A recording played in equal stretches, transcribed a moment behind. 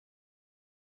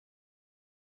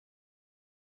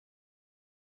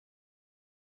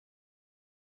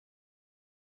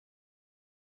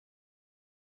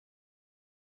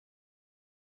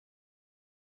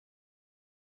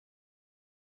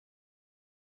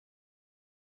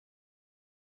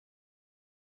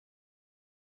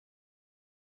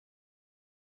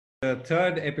The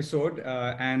third episode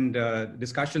and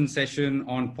discussion session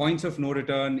on points of no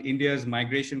return, India's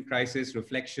migration crisis,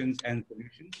 reflections and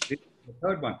solutions. This is the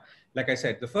third one. Like I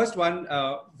said, the first one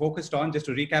focused on, just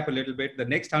to recap a little bit, the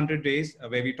next 100 days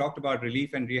where we talked about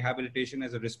relief and rehabilitation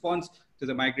as a response to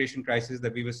the migration crisis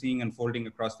that we were seeing unfolding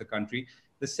across the country.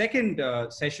 The second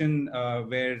session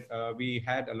where we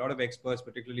had a lot of experts,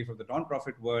 particularly from the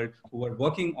non-profit world, who were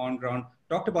working on ground,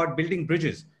 talked about building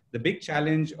bridges. The big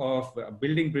challenge of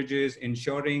building bridges,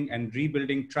 ensuring and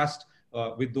rebuilding trust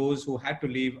with those who had to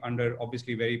leave under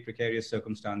obviously very precarious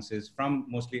circumstances from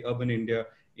mostly urban India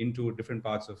into different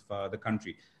parts of the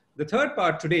country. The third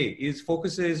part today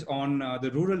focuses on the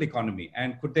rural economy,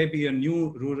 and could there be a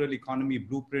new rural economy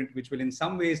blueprint which will in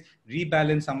some ways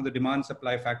rebalance some of the demand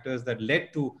supply factors that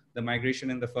led to the migration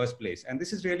in the first place. And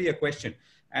this is really a question.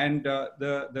 And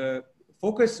the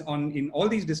focus in all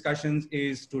these discussions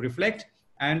is to reflect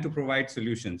and to provide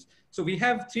solutions. So we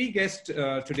have three guests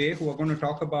today who are going to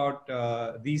talk about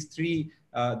these three,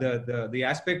 the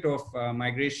aspect of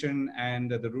migration and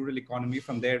the rural economy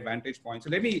from their vantage point. So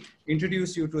let me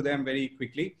introduce you to them very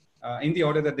quickly in the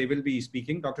order that they will be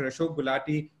speaking. Dr. Ashok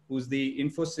Gulati, who's the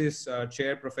Infosys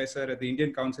Chair Professor at the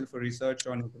Indian Council for Research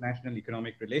on International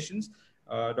Economic Relations.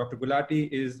 Dr. Gulati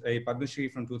is a Padma Shri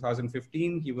from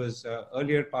 2015. He was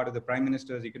earlier part of the Prime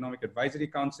Minister's Economic Advisory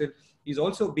Council. He's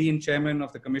also been chairman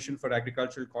of the Commission for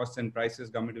Agricultural Costs and Prices,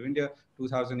 Government of India,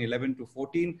 2011 to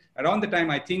 14. Around the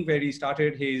time, I think, where he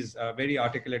started his very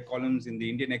articulate columns in the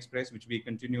Indian Express, which we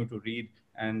continue to read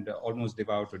and almost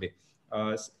devour today.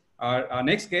 Our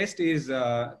next guest is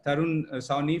Tarun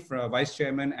Sawhney, Vice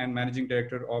Chairman and Managing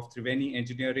Director of Triveni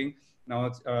Engineering. Now,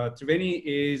 Triveni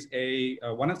is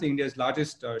one of India's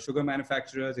largest sugar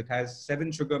manufacturers. It has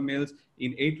 7 sugar mills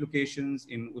in 8 locations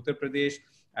in Uttar Pradesh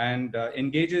and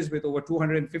engages with over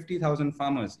 250,000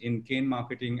 farmers in cane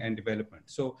marketing and development.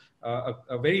 So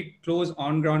a very close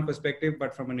on-ground perspective,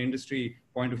 but from an industry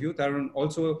point of view. Tarun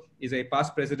also is a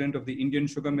past president of the Indian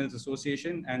Sugar Mills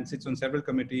Association and sits on several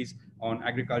committees on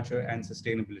agriculture and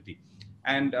sustainability.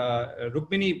 And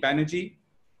Rukmini Banerji,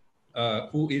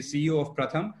 who is CEO of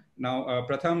Pratham. Now,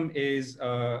 Pratham is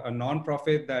a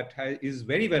non-profit that is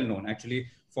very well known, actually,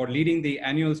 for leading the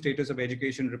annual Status of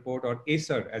Education Report, or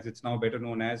ACER, as it's now better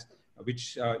known as,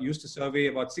 which used to survey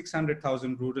about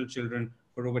 600,000 rural children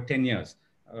for over 10 years.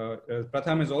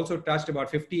 Pratham has also touched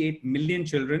about 58 million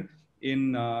children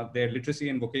in their literacy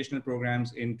and vocational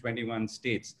programs in 21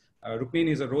 states. Rukmini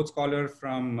is a Rhodes Scholar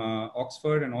from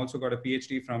Oxford and also got a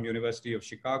PhD from University of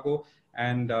Chicago.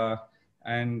 And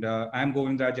I'm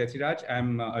Govindraj Ethiraj.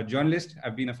 I'm a journalist.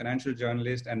 I've been a financial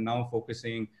journalist and now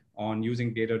focusing on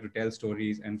using data to tell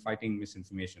stories and fighting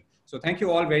misinformation. So thank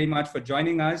you all very much for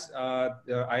joining us.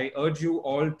 I urge you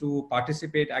all to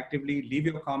participate actively, leave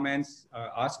your comments,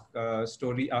 ask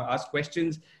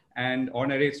questions, or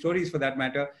narrate stories for that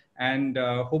matter. And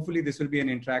hopefully this will be an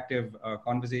interactive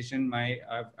conversation.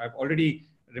 I've already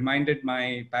reminded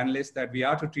my panelists that we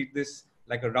are to treat this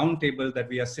like a round table that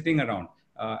we are sitting around.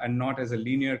 And not as a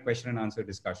linear question and answer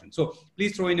discussion. So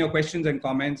please throw in your questions and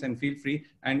comments and feel free.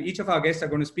 And each of our guests are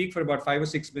going to speak for about 5 or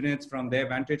 6 minutes from their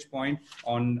vantage point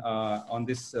on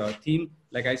this theme.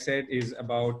 Like I said, is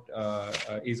about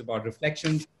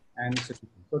reflections and solutions.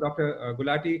 So Dr.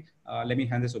 Gulati, let me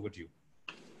hand this over to you.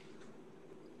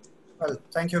 Well,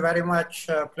 thank you very much.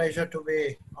 Pleasure to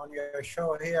be on your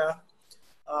show here.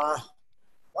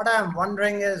 What I'm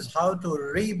wondering is how to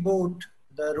reboot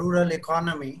the rural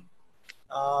economy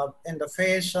in the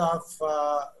face of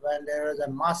when there is a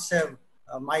massive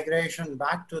migration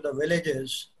back to the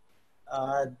villages.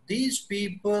 These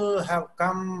people have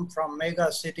come from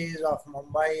mega cities of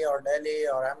Mumbai or Delhi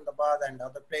or Ahmedabad and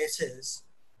other places,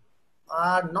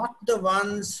 are not the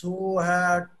ones who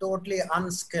are totally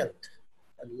unskilled.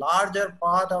 A larger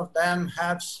part of them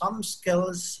have some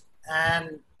skills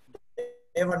and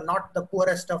they were not the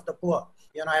poorest of the poor,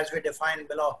 you know, as we define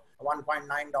below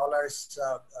 $1.9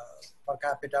 per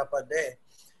capita per day.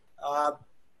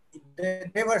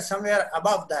 They were somewhere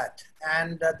above that,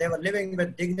 and they were living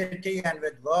with dignity and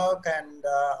with work and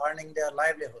earning their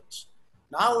livelihoods.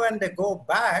 Now when they go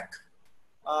back,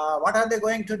 what are they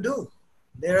going to do?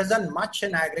 There isn't much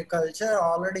in agriculture.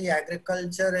 Already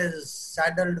agriculture is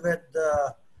saddled with,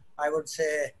 I would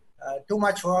say, too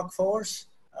much workforce.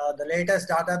 The latest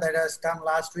data that has come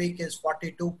last week is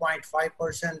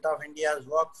 42.5% of India's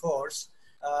workforce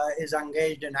is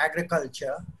engaged in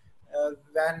agriculture,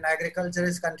 when agriculture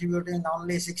is contributing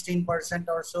only 16%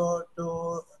 or so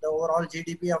to the overall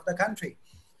GDP of the country.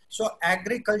 So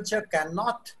agriculture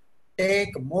cannot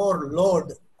take more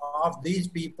load of these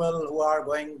people who are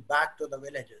going back to the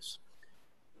villages.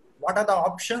 What are the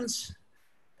options?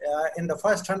 in the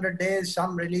first 100 days,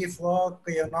 some relief work,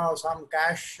 some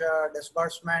cash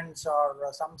disbursements or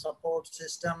some support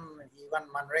system, even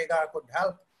Manrega could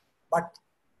help. But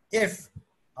if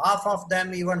half of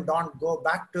them even don't go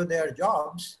back to their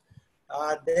jobs,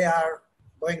 they are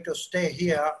going to stay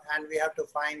here, and we have to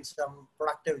find some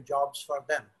productive jobs for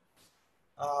them.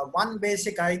 One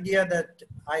basic idea that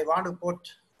I want to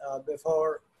put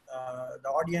before the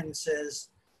audience is,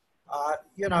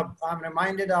 I'm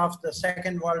reminded of the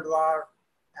Second World War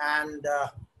and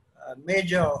a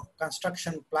major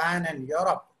construction plan in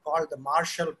Europe called the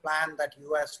Marshall Plan that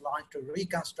US launched to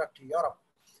reconstruct Europe.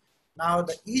 Now,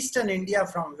 the Eastern India,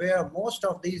 from where most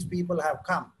of these people have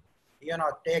come,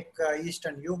 take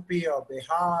Eastern UP or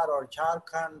Bihar or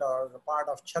Jharkhand or a part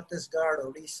of Chhattisgarh,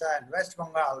 Odisha and West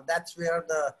Bengal, that's where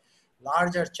the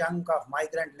larger chunk of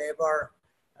migrant labor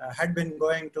had been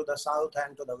going to the south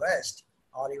and to the west,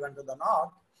 or even to the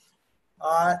north.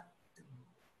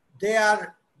 They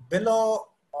are below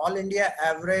all India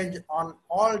average on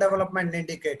all development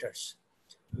indicators.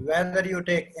 Whether you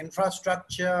take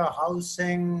infrastructure,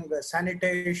 housing,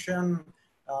 sanitation,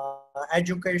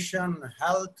 education,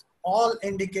 health, all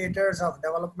indicators of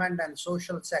development and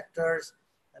social sectors,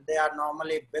 they are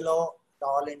normally below the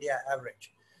all India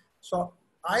average. So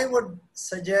I would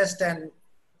suggest and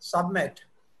submit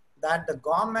that the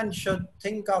government should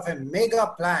think of a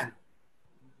mega plan,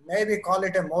 maybe call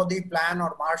it a Modi plan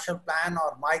or Marshall plan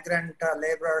or migrant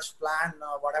laborers plan,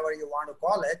 or whatever you want to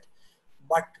call it.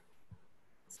 But,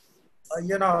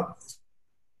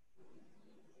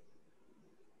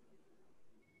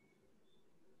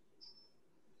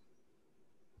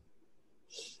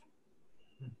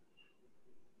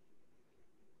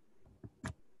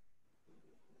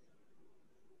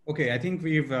 Okay, I think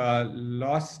we've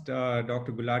lost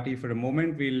Dr. Gulati for a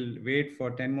moment. We'll wait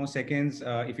for 10 more seconds.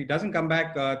 If he doesn't come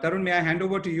back, Tarun, may I hand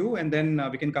over to you and then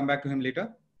we can come back to him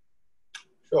later?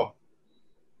 Sure.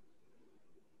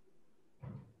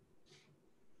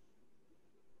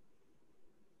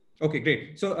 Okay,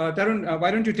 great. So Tarun,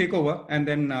 why don't you take over and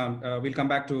then we'll come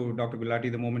back to Dr.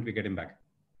 Gulati the moment we get him back.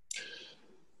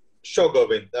 Sure,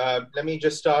 Govind. Let me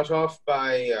just start off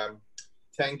by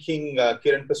thanking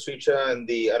Kiran Pasricha and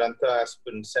the Ananta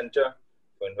Aspen Center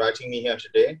for inviting me here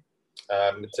today.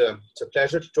 It's a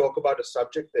pleasure to talk about a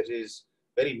subject that is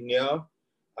very near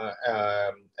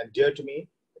and dear to me,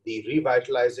 the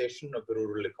revitalization of the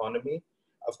rural economy.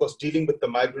 Of course, dealing with the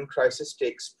migrant crisis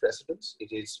takes precedence.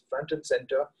 It is front and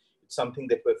center. It's something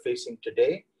that we're facing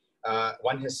today.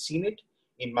 One has seen it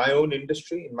in my own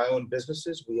industry, in my own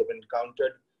businesses. We have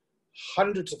encountered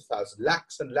hundreds of thousands,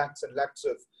 lakhs and lakhs and lakhs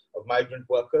of migrant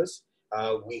workers.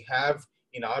 We have,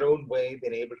 in our own way,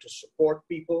 been able to support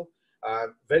people.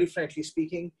 Very frankly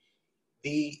speaking,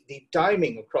 the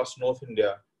timing across North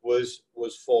India was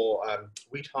for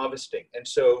wheat harvesting. And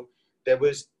so there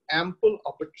was ample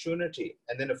opportunity,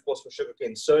 and then of course for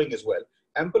sugarcane sowing as well,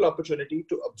 ample opportunity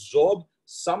to absorb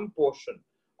some portion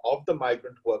of the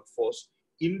migrant workforce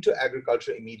into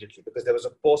agriculture immediately, because there was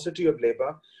a paucity of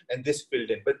labor and this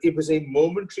filled in. But it was a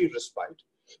momentary respite.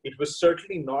 It was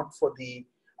certainly not for the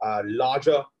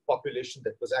larger population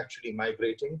that was actually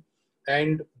migrating.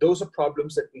 And those are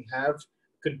problems that we have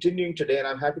continuing today, and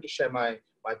I'm happy to share my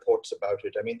thoughts about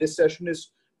it. I mean, this session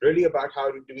is really about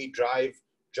how do we drive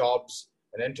jobs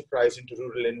and enterprise into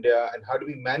rural India, and how do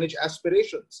we manage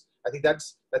aspirations. I think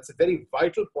that's a very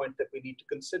vital point that we need to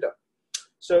consider.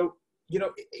 So,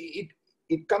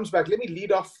 it comes back. Let me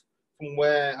lead off from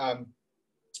where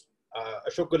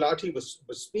Ashok Gulati was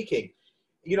speaking.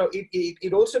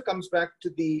 It also comes back to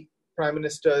the Prime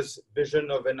Minister's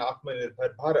vision of an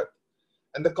Atmanirbhar Bharat.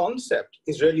 And the concept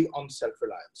is really on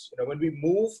self-reliance. When we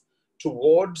move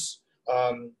towards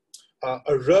a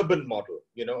urban model,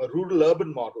 a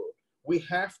rural-urban model, we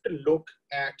have to look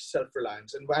at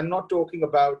self-reliance. And I'm not talking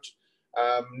about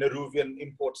Nehruvian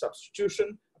import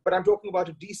substitution, but I'm talking about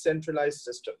a decentralized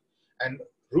system. And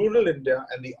rural India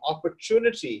and the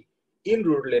opportunity in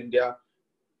rural India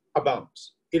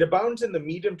abounds. It abounds in the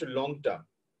medium to long term.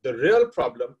 The real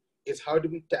problem is how do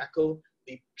we tackle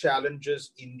the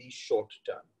challenges in the short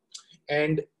term?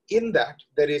 And in that,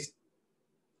 there is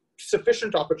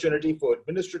sufficient opportunity for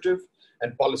administrative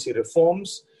and policy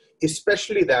reforms,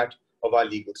 especially that of our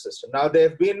legal system. Now, there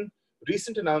have been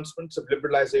recent announcements of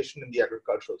liberalization in the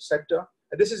agricultural sector,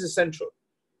 and this is essential.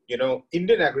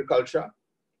 Indian agriculture,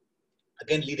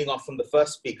 again, leading off from the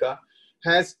first speaker,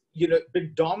 has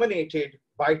been dominated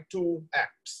by two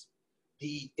acts,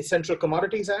 the Essential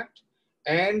Commodities Act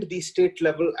and the State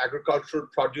Level Agricultural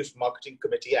Produce Marketing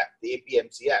Committee Act, the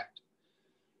APMC Act.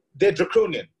 They're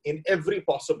draconian in every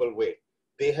possible way.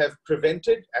 They have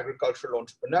prevented agricultural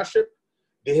entrepreneurship.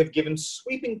 They have given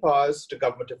sweeping powers to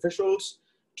government officials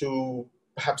to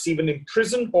perhaps even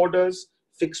imprison hoarders,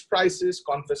 fix prices,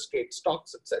 confiscate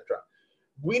stocks, etc.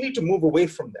 We need to move away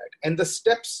from that. And the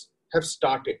steps have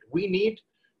started. We need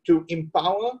to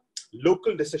empower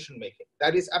local decision making.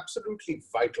 That is absolutely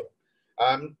vital.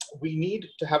 We need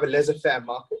to have a laissez-faire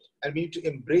market, and we need to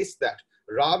embrace that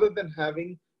rather than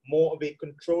having more of a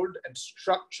controlled and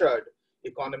structured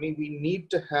economy. We need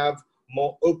to have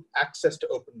more access to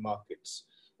open markets.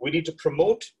 We need to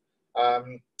promote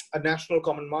a national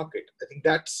common market. I think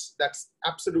that's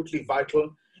absolutely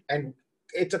vital, and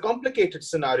it's a complicated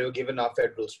scenario given our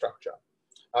federal structure.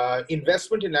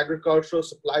 Investment in agricultural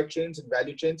supply chains and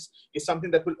value chains is something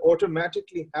that will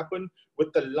automatically happen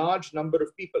with a large number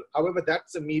of people. However,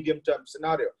 that's a medium-term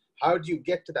scenario. How do you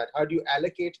get to that? How do you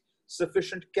allocate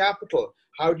sufficient capital?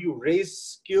 How do you raise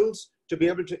skills to be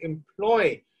able to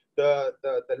employ the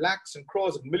lakhs and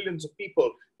crores and millions of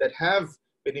people that have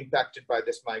been impacted by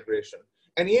this migration?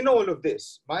 And in all of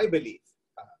this, my belief,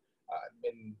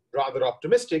 and rather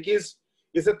optimistic, is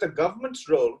that the government's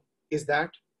role is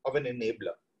that of an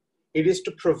enabler. It is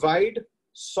to provide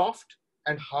soft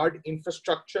and hard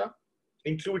infrastructure,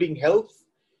 including health,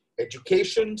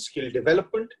 education, skill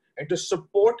development, and to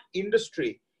support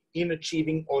industry in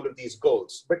achieving all of these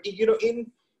goals. But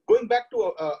in going back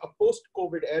to a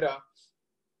post-COVID era,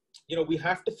 we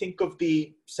have to think of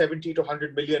the 70 to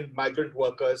 100 million migrant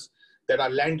workers that are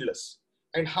landless.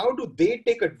 And how do they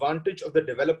take advantage of the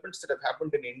developments that have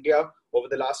happened in India over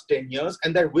the last 10 years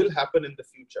and that will happen in the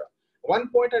future? One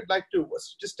point a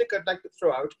statistic I'd like to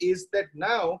throw out is that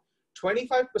now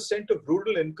 25% of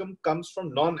rural income comes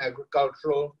from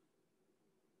non-agricultural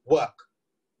work.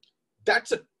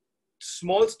 That's a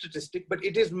small statistic, but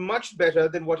it is much better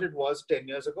than what it was 10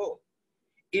 years ago.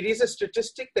 It is a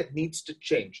statistic that needs to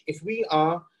change. If we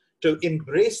are to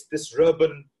embrace this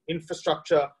urban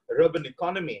infrastructure, urban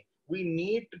economy, we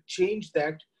need to change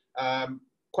that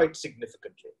quite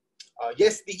significantly.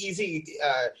 Yes, the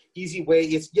easy way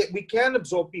is we can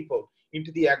absorb people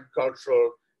into the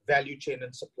agricultural value chain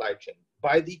and supply chain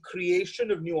by the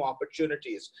creation of new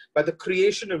opportunities, by the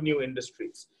creation of new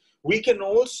industries. We can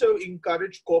also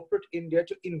encourage corporate India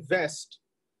to invest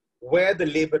where the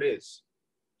labor is.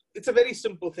 It's a very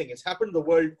simple thing. It's happened the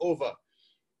world over.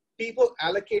 People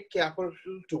allocate capital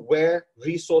to where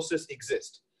resources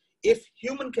exist. If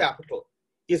human capital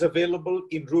is available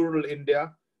in rural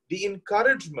India, the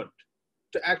encouragement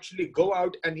to actually go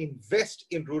out and invest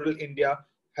in rural India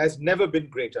has never been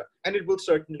greater, and it will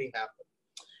certainly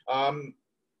happen.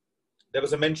 There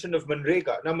was a mention of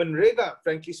Manrega. Now, Manrega,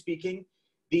 frankly speaking,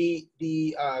 getting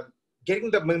the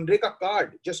Manrega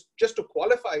card just to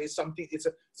qualify is something. It's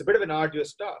a bit of an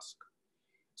arduous task.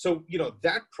 So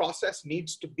that process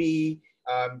needs to be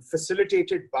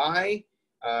facilitated by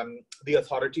the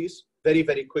authorities very,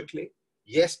 very quickly.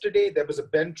 Yesterday, there was a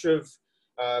bench of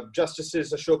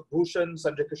Justices Ashok Bhushan,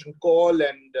 Sanjay Kishan Kaul,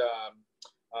 and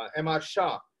M.R.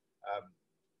 Shah,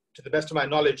 to the best of my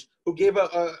knowledge, who gave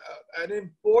an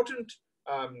important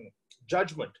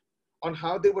judgment on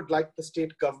how they would like the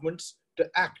state governments to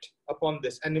act upon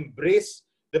this and embrace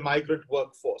the migrant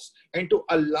workforce and to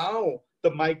allow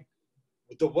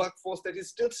the workforce that is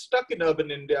still stuck in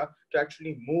urban India to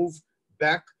actually move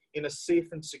back in a safe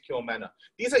and secure manner.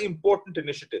 These are important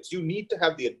initiatives. You need to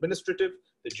have the administrative,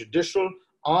 the judicial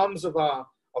arms of our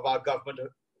government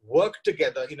work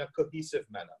together in a cohesive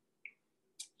manner.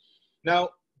 Now,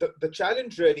 the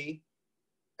challenge really,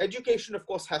 education, of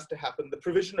course, has to happen. The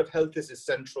provision of health is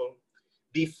essential.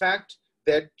 The fact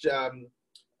that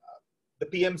the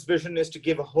PM's vision is to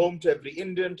give a home to every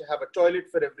Indian, to have a toilet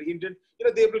for every Indian,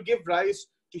 they will give rise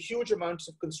to huge amounts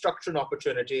of construction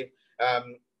opportunity.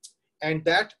 And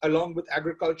that, along with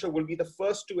agriculture, will be the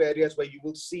first two areas where you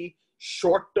will see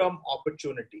short-term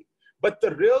opportunity. But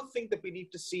the real thing that we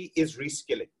need to see is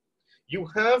reskilling.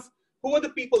 Who are the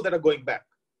people that are going back?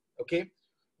 Okay,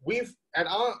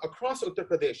 across Uttar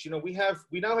Pradesh,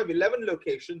 we now have 11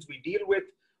 locations. We deal with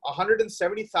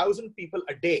 170,000 people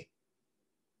a day.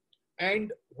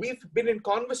 And we've been in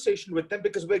conversation with them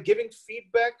because we're giving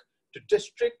feedback to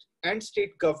district and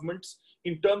state governments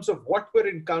in terms of what we're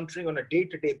encountering on a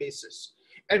day-to-day basis.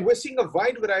 And we're seeing a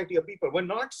wide variety of people. We're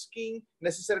not seeing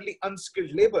necessarily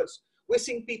unskilled laborers. We're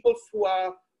seeing people who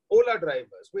are Ola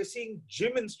drivers. We're seeing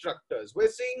gym instructors. We're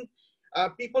seeing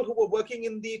people who were working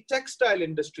in the textile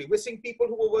industry. We're seeing people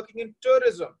who were working in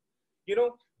tourism.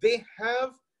 They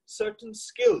have certain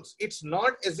skills. It's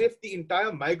not as if the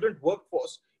entire migrant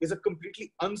workforce is a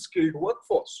completely unskilled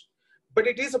workforce, but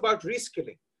it is about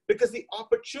reskilling because the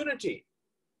opportunity,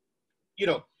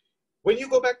 When you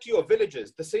go back to your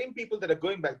villages, the same people that are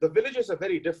going back, the villages are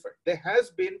very different. There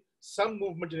has been some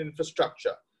movement in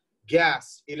infrastructure,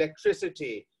 gas,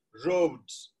 electricity,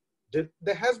 roads.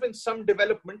 There has been some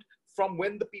development from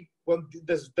when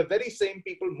the very same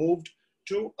people moved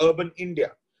to urban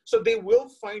India. So they will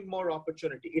find more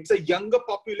opportunity. It's a younger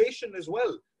population as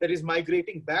well that is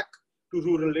migrating back to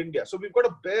rural India. So we've got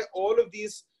to bear all of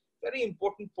these very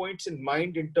important points in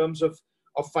mind in terms of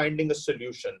finding a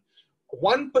solution.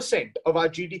 1% of our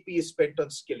GDP is spent on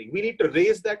skilling. We need to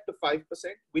raise that to 5%.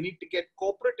 We need to get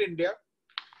corporate India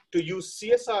to use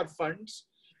CSR funds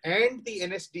and the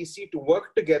NSDC to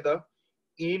work together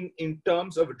in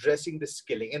terms of addressing the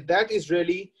skilling. And that is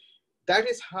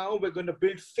how we're going to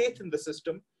build faith in the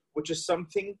system, which is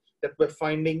something that we're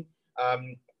finding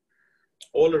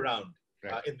all around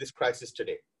in this crisis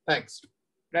today. Thanks.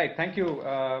 Right. Thank you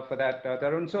for that,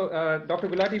 Tarun. So, Dr.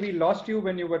 Gulati, we lost you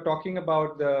when you were talking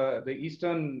about the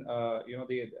eastern,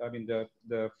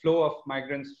 the flow of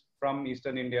migrants from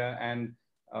Eastern India and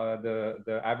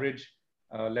the average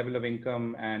level of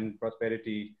income and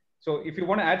prosperity. So, if you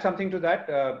want to add something to that,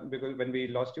 because when we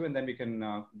lost you, and then we can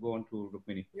go on to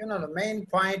Rukmini. The main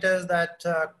point is that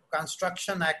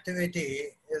construction activity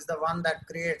is the one that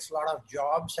creates a lot of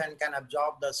jobs and can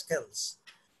absorb the skills.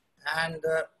 And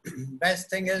the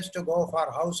best thing is to go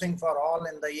for housing for all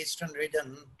in the eastern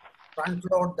region, front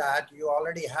load that. You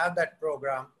already have that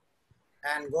program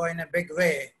and go in a big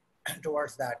way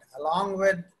towards that. Along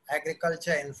with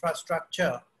agriculture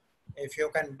infrastructure, if you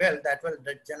can build, that will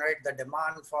generate the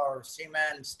demand for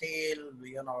cement, steel,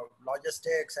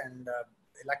 logistics and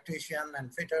electrician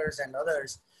and fitters and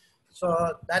others.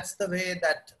 So that's the way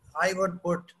that I would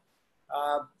put.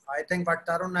 I think what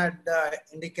Tarun had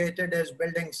indicated is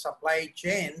building supply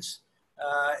chains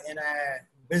in a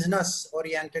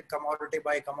business-oriented commodity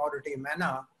by commodity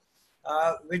manner,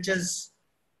 which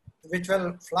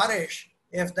will flourish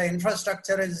if the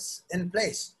infrastructure is in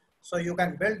place. So you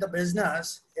can build the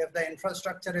business if the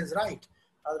infrastructure is right.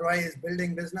 Otherwise,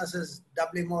 building business is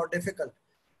doubly more difficult.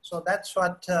 So that's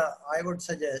what I would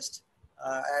suggest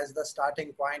as the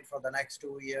starting point for the next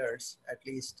 2 years, at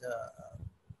least.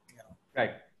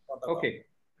 Right. Okay.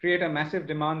 Create a massive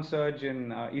demand surge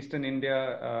in Eastern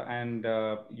India and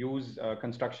use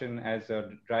construction as a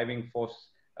driving force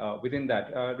within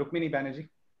that. Rukmini Banerji.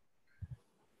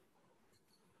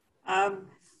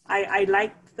 I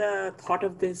like the thought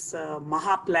of this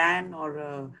Maha plan or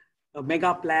a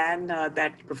mega plan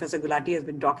that Professor Gulati has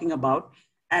been talking about.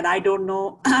 And I don't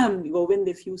know, Govind,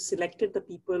 if you selected the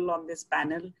people on this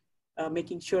panel,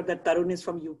 making sure that Tarun is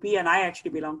from UP and I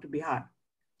actually belong to Bihar.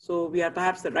 So we are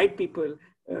perhaps the right people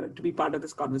to be part of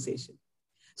this conversation.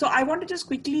 So I want to just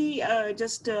quickly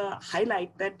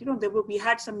highlight that, we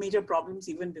had some major problems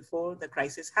even before the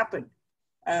crisis happened.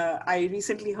 I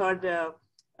recently heard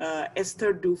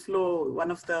Esther Duflo,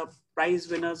 one of the prize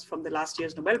winners from the last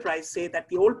year's Nobel Prize, say that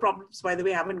the old problems, by the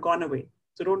way, haven't gone away.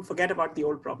 So don't forget about the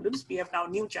old problems. We have now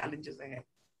new challenges ahead.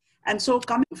 And so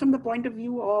coming from the point of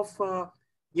view of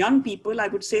young people, I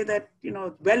would say that,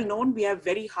 well known, we have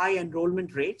very high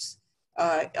enrollment rates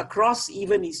across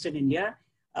even Eastern India.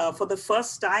 For the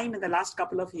first time in the last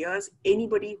couple of years,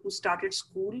 anybody who started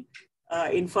school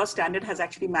in first standard has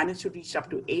actually managed to reach up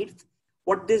to 8th.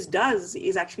 What this does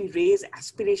is actually raise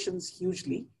aspirations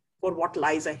hugely for what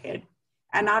lies ahead.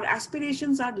 And our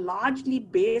aspirations are largely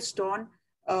based on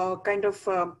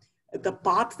the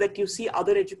path that you see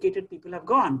other educated people have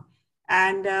gone.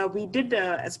 And we did,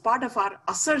 as part of our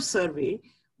ASER survey,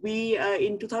 we,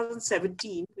 in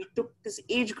 2017, we took this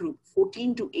age group,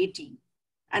 14 to 18,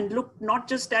 and looked not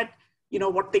just at,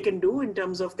 what they can do in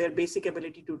terms of their basic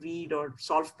ability to read or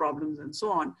solve problems and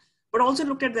so on, but also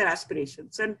looked at their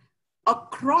aspirations. And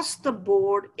across the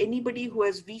board, anybody who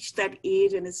has reached that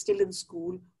age and is still in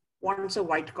school wants a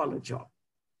white-collar job.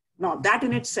 Now, that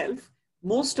in itself,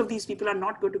 most of these people are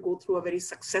not going to go through a very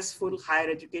successful higher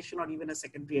education or even a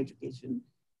secondary education.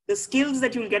 The skills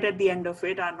that you'll get at the end of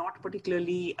it are not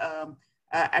particularly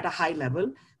at a high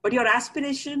level, but your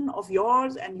aspiration of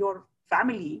yours and your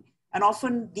family, and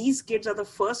often these kids are the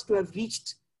first to have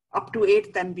reached up to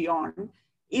 8th and beyond,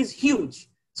 is huge.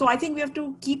 So I think we have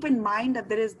to keep in mind that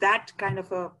there is that kind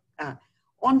of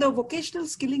on the vocational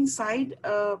skilling side,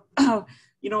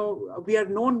 we are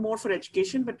known more for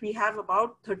education, but we have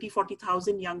about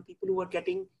 40,000 young people who are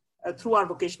getting through our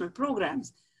vocational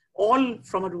programs, all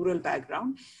from a rural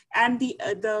background. And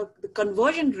the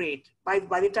conversion rate,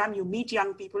 by the time you meet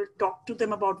young people, talk to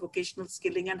them about vocational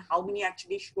skilling and how many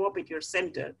actually show up at your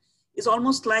center, is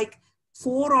almost like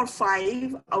 4 or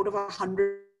 5 out of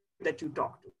 100 that you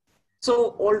talk to.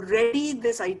 So already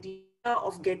this idea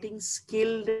of getting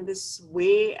skilled in this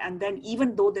way, and then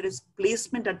even though there is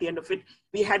placement at the end of it,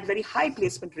 we had very high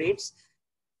placement rates.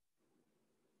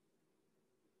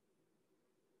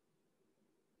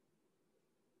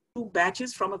 Two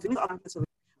batches from a village.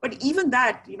 But even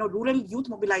that, rural youth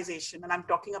mobilization, and I'm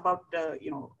talking about,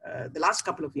 the last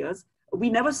couple of years, we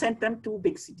never sent them to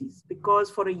big cities, because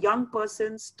for a young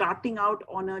person starting out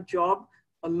on a job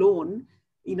alone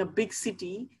in a big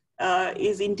city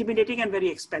is intimidating and very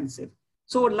expensive.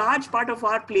 So a large part of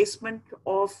our placement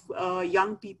of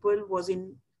young people was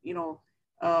in,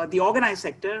 the organized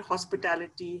sector,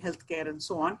 hospitality, healthcare, and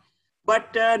so on,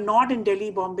 but not in Delhi,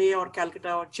 Bombay, or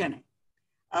Calcutta, or Chennai.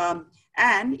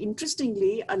 And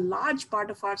interestingly, a large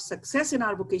part of our success in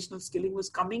our vocational skilling was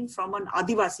coming from an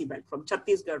Adivasi belt, from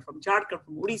Chhattisgarh, from Jharkhand,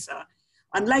 from Odisha.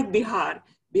 Unlike Bihar,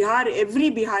 every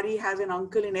Bihari has an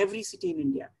uncle in every city in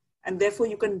India. And therefore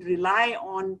you can rely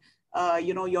on,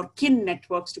 your kin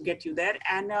networks to get you there,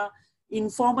 and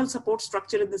informal support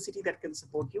structure in the city that can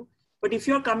support you. But if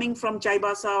you're coming from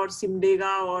Chaibasa or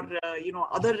Simdega or,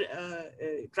 other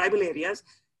tribal areas,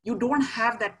 you don't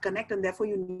have that connect, and therefore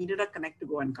you needed a connect to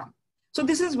go and come. So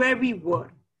this is where we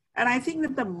were. And I think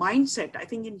that the mindset, I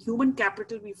think in human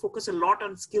capital, we focus a lot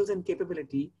on skills and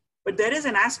capability, but there is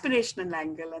an aspirational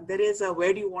angle, and there is a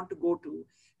where do you want to go to?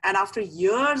 And after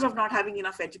years of not having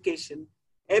enough education,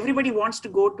 everybody wants to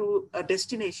go to a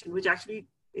destination which actually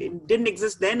didn't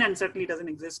exist then and certainly doesn't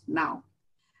exist now.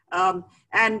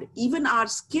 And even our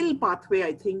skill pathway,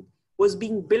 I think, was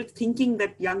being built thinking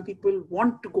that young people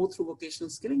want to go through vocational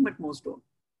skilling, but most don't.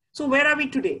 So where are we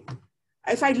today?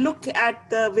 If I look at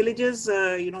the villages,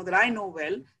 that I know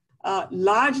well,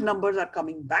 large numbers are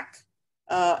coming back.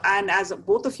 And as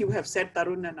both of you have said,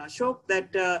 Tarun and Ashok,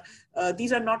 that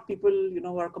these are not people,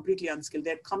 who are completely unskilled.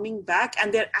 They're coming back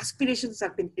and their aspirations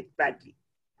have been hit badly.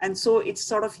 And so it's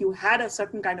sort of, you had a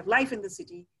certain kind of life in the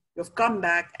city, you've come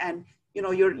back and,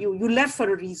 you left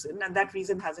for a reason, and that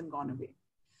reason hasn't gone away.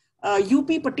 UP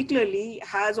particularly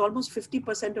has almost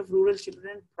 50% of rural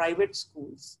children in private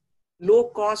schools,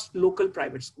 low-cost local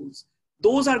private schools.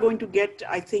 Those are going to get,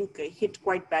 I think, hit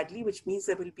quite badly, which means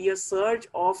there will be a surge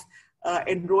of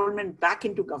enrollment back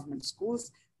into government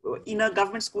schools in a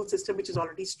government school system which is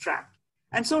already strapped.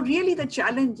 And so really the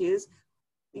challenge is,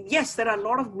 yes, there are a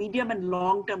lot of medium and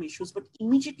long-term issues, but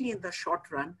immediately in the short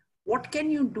run, what can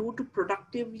you do to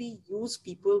productively use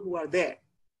people who are there?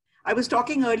 I was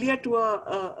talking earlier to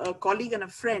a colleague and a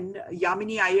friend,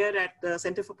 Yamini Iyer at the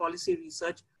Center for Policy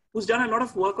Research, who's done a lot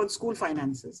of work on school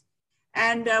finances.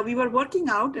 And we were working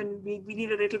out, and we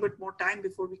need a little bit more time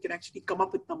before we can actually come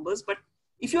up with numbers. But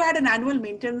if you had an annual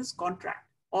maintenance contract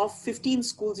of 15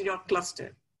 schools in your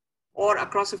cluster or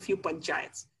across a few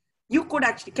panchayats, you could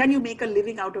actually, can you make a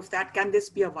living out of that? Can this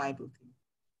be a viable thing?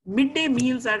 Midday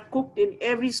meals are cooked in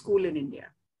every school in India.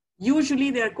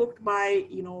 Usually they are cooked by,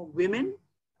 women.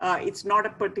 It's not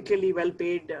a particularly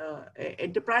well-paid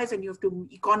enterprise, and you have to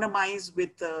economize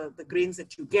with the grains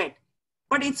that you get.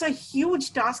 But it's a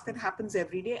huge task that happens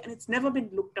every day, and it's never been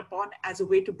looked upon as a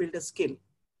way to build a skill.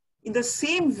 In the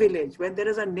same village, when there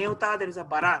is a Neuta, there is a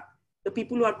Barat, the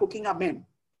people who are cooking are men.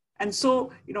 And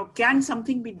so, can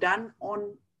something be done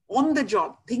on the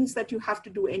job, things that you have to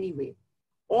do anyway?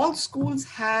 All schools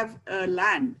have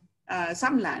land,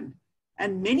 some land,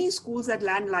 and many schools that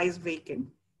land lies vacant.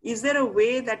 Is there a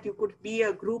way that you could be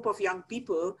a group of young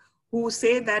people who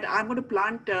say that I'm going to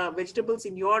plant vegetables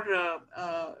in your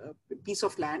piece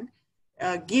of land,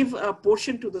 give a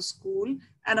portion to the school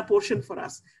and a portion for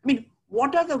us? I mean,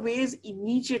 what are the ways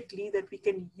immediately that we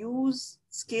can use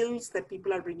skills that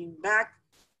people are bringing back,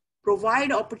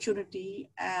 provide opportunity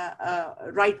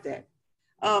right there?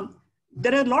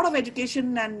 There are a lot of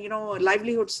education and,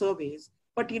 livelihood surveys.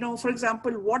 But, for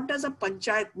example, what does a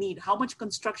panchayat need? How much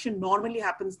construction normally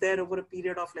happens there over a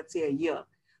period of, let's say, a year?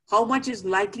 How much is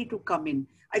likely to come in?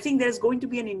 I think there's going to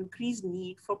be an increased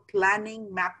need for planning,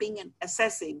 mapping, and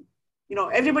assessing.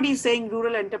 Everybody is saying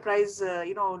rural enterprise,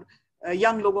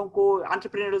 young logon ko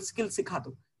entrepreneurial skills sikha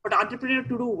do. But entrepreneur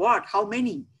to do what? How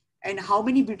many? And how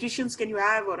many beauticians can you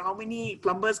have, or how many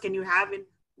plumbers can you have in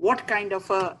what kind of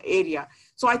area?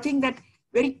 So I think that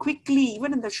very quickly,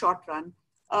 even in the short run,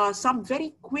 some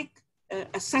very quick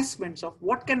assessments of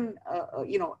what can,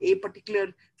 a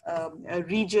particular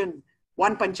region,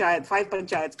 one panchayat, 5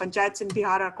 panchayats in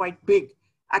Bihar are quite big,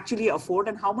 actually afford,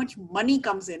 and how much money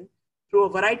comes in through a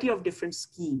variety of different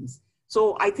schemes.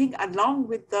 So I think along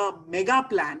with the mega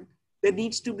plan, there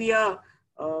needs to be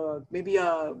maybe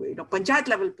a panchayat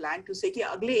level plan to say कि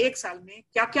अगले 1 साल में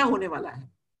क्या होने वाला है,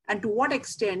 and to what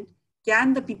extent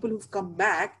can the people who've come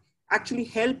back actually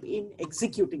help in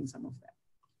executing some of that.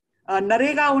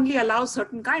 NREGA only allows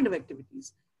certain kind of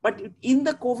activities. But in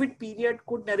the COVID period,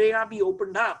 could NREGA be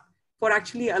opened up for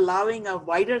actually allowing a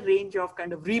wider range of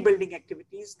kind of rebuilding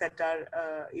activities that are,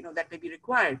 that may be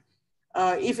required?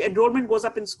 If enrollment goes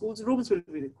up in schools, rooms will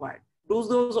be required. Do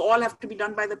those all have to be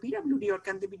done by the PWD, or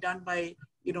can they be done by,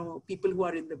 people who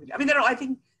are in the village? I mean, I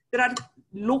think there are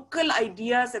local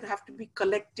ideas that have to be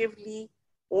collectively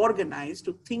organized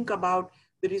to think about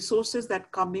the resources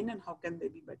that come in and how can they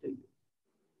be better used.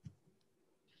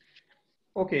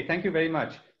 Okay, thank you very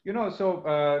much. So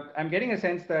I'm getting a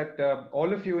sense that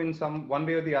all of you in one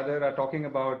way or the other are talking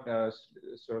about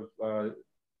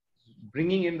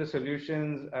bringing in the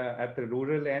solutions at the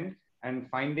rural end and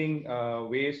finding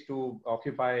ways to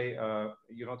occupy,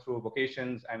 through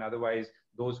vocations and otherwise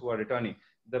those who are returning.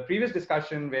 The previous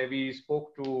discussion where we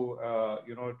spoke to,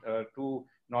 two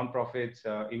non-profits,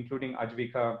 including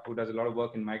Ajvika, who does a lot of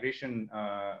work in migrant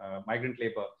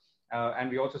labor.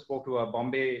 And we also spoke to a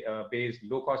Bombay-based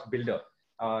low-cost builder.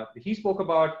 He spoke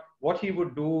about what he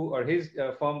would do, or his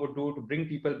firm would do, to bring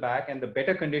people back, and the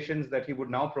better conditions that he would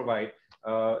now provide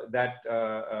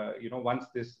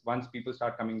once people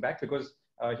start coming back, because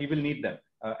he will need them,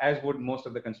 as would most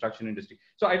of the construction industry.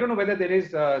 So I don't know whether there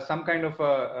is some kind of,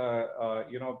 I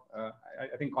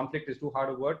think conflict is too hard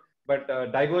a word, but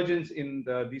divergence in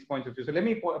these points of view. So let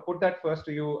me put that first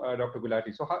to you, Dr.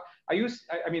 Gulati. So how are you,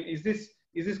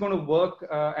 is this going to work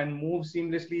and move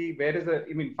seamlessly?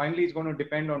 Finally it's going to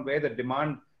depend on where the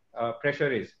demand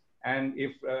pressure is. And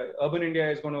if urban India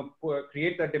is going to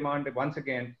create that demand once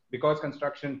again, because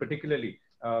construction particularly,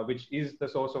 which is the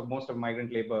source of most of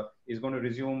migrant labor, is going to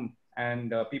resume,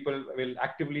 and people will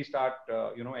actively start,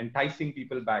 enticing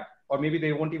people back, or maybe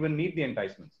they won't even need the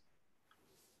enticements.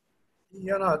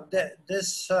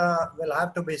 This will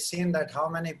have to be seen, that how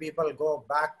many people go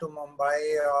back to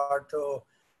Mumbai or to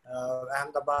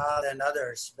Ahmedabad and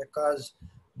others, because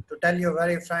to tell you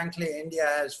very frankly, India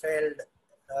has failed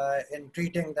in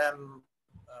treating them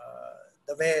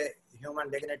the way human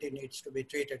dignity needs to be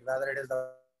treated, whether it is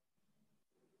the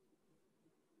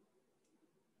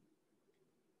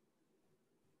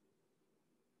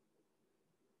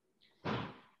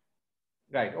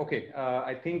Right. Okay.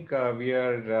 I think we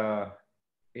are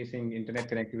facing internet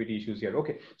connectivity issues here.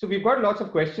 Okay. So we've got lots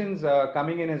of questions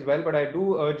coming in as well, but I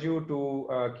do urge you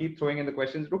to keep throwing in the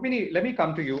questions. Rukmini, let me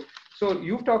come to you. So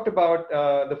you've talked about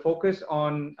the focus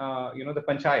on, the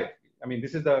panchayat. I mean,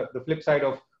 this is the flip side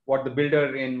of what the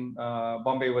builder in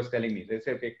Bombay was telling me. They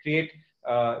say, okay, create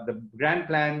the grand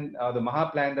plan, the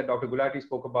Maha plan that Dr. Gulati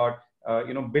spoke about,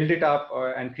 build it up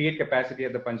and create capacity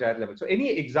at the panchayat level. So any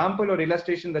example or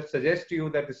illustration that suggests to you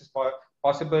that this is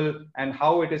possible and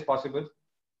how it is possible,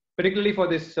 particularly for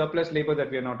this surplus labor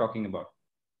that we are now talking about?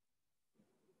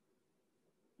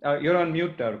 You're on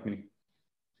mute, Rukmini.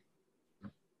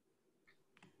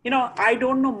 I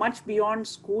don't know much beyond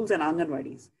schools and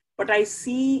Anganwadis, but I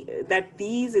see that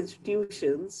these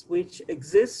institutions which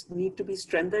exist need to be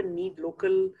strengthened, need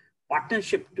local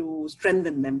partnership to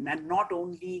strengthen them, and not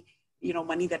only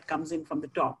money that comes in from the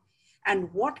top.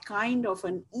 And what kind of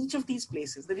each of these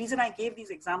places, the reason I gave these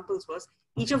examples was,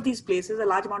 each of these places, a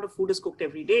large amount of food is cooked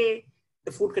every day.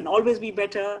 The food can always be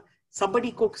better.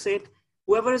 Somebody cooks it.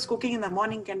 Whoever is cooking in the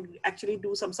morning can actually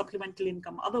do some supplemental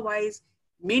income. Otherwise,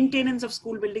 maintenance of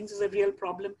school buildings is a real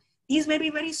problem. These may be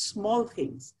very small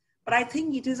things, but I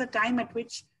think it is a time at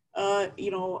which,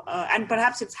 and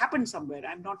perhaps it's happened somewhere,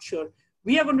 I'm not sure.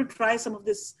 We are going to try some of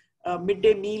this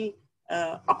midday meal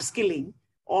upskilling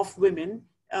of women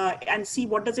and see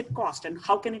what does it cost and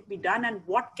how can it be done and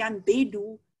what can they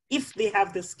do if they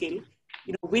have the skill.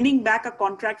 Winning back a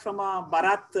contract from a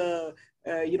Bharat,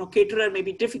 caterer may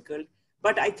be difficult,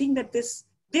 but I think that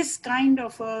this kind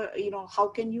of, how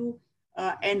can you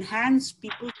enhance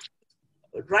people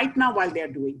right now while they are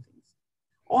doing things.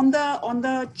 On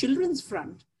the children's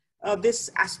front, I've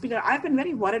been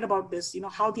very worried about this,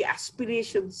 how the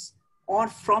aspirations or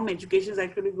from education is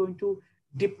actually going to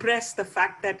depress the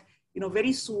fact that,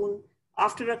 very soon,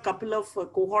 after a couple of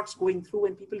cohorts going through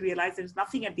and people realize there's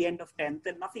nothing at the end of 10th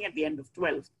and nothing at the end of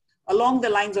 12th, along the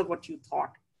lines of what you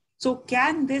thought. So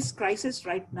can this crisis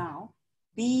right now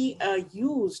be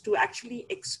used to actually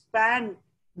expand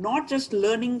not just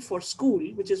learning for school,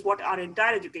 which is what our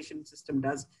entire education system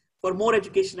does, for more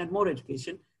education and more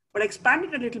education, but expand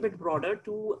it a little bit broader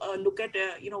to look at,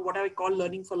 what I call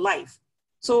learning for life.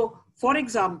 So, for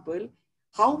example,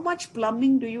 how much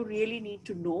plumbing do you really need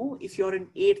to know if you're in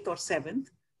 8th or 7th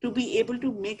to be able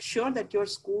to make sure that your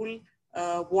school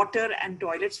water and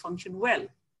toilets function well?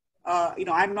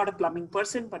 I'm not a plumbing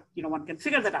person, but one can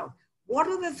figure that out. What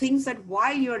are the things that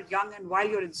while you're young and while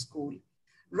you're in school,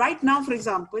 Right now, for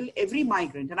example, every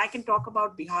migrant, and I can talk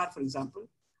about Bihar, for example,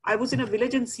 I was in a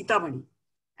village in Sitamarhi.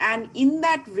 And in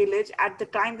that village, at the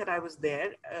time that I was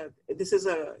there, this is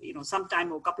a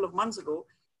couple of months ago,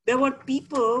 there were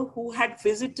people who had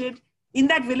visited, in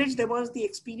that village, there was the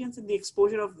experience and the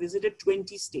exposure of visited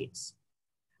 20 states.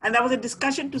 And there was a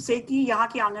discussion to say, ki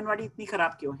yahan ki Anganwadi itni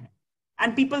kharab kyun hai?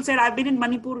 And people said, I've been in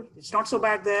Manipur, it's not so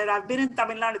bad there. I've been in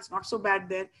Tamil Nadu, it's not so bad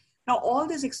there. Now, all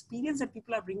this experience that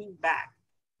people are bringing back,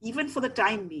 even for the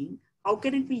time being, how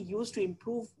can it be used to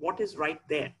improve what is right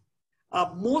there?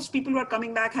 Most people who are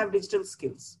coming back have digital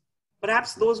skills.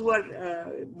 Perhaps those who are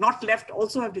not left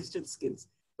also have digital skills.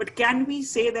 But can we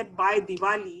say that by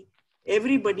Diwali,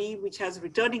 everybody which has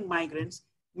returning migrants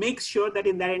makes sure that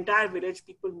in that entire village,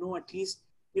 people know at least,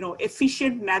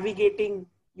 efficient navigating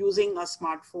using a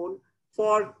smartphone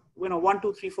for, 1,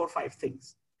 2, 3, 4, 5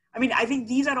 things. I mean, I think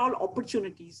these are all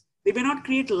opportunities. They may not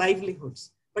create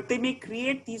livelihoods, but they may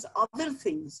create these other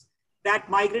things that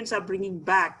migrants are bringing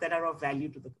back that are of value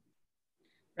to the community.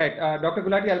 Right. Dr.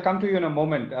 Gulati, I'll come to you in a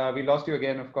moment. We lost you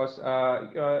again, of course.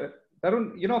 Tarun,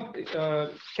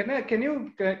 can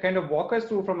you kind of walk us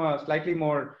through from a slightly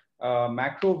more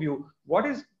macro view,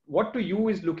 what to you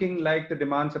is looking like the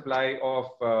demand supply of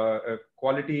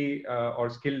quality or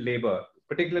skilled labor,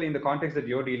 particularly in the context that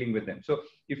you're dealing with them? So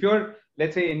if you're,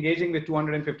 let's say, engaging with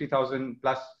 250,000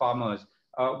 plus farmers,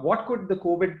 what could the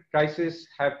COVID crisis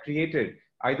have created,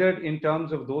 either in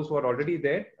terms of those who are already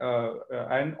there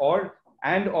or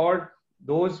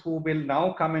those who will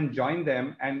now come and join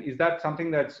them? And is that something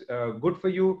that's good for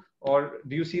you, or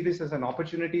do you see this as an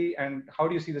opportunity, and how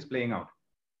do you see this playing out?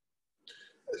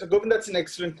 So Govind, that's an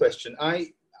excellent question.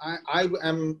 I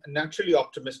am naturally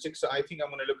optimistic, so I think I'm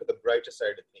going to look at the brighter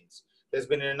side of things. There's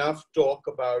been enough talk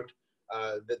about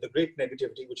the great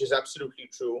negativity, which is absolutely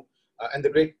true, and the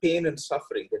great pain and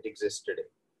suffering that exists today.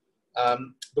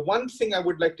 The one thing I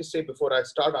would like to say before I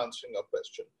start answering your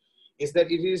question is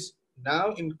that it is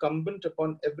now incumbent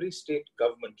upon every state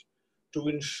government to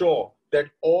ensure that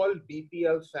all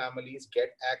BPL families get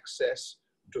access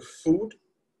to food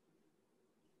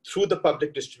through the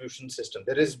public distribution system.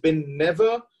 There has been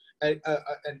never a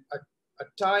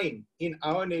time in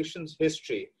our nation's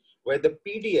history where the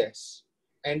PDS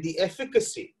and the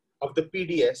efficacy of the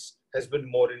PDS has been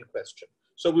more in question.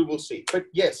 So we will see. But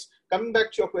yes, coming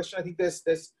back to your question, I think there's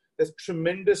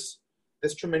tremendous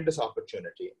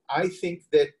opportunity. I think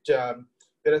that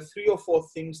there are 3 or 4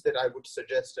 things that I would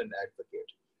suggest and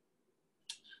advocate.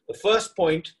 The first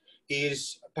point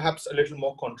is perhaps a little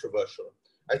more controversial.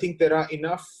 I think there are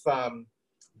enough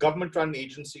government-run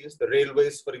agencies, the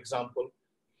railways, for example,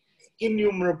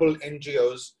 innumerable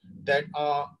NGOs that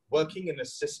are working and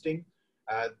assisting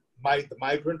the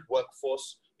migrant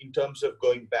workforce in terms of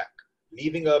going back,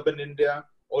 leaving urban India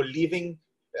or leaving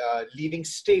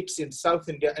states in South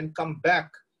India and come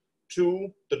back to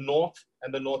the north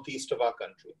and the northeast of our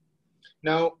country.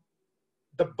 Now,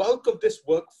 the bulk of this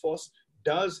workforce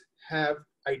does have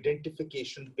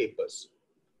identification papers.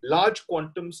 Large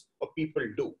quantums of people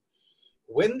do.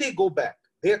 When they go back,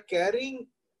 they are carrying,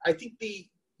 I think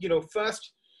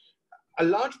first, a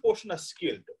large portion are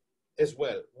skilled as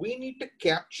well. We need to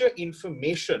capture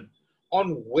information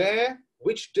on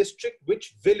which district,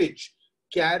 which village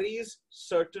carries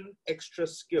certain extra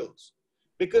skills,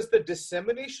 because the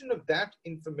dissemination of that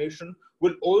information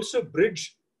will also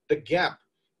bridge the gap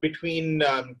between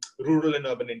rural and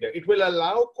urban India. It will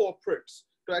allow corporates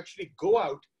to actually go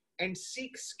out and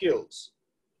seek skills.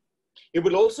 It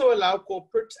will also allow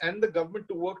corporates and the government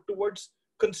to work towards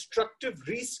constructive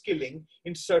reskilling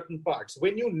in certain parts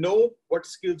when you know what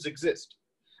skills exist.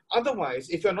 Otherwise,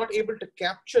 if you're not able to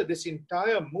capture this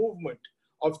entire movement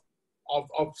of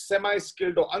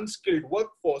semi-skilled or unskilled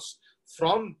workforce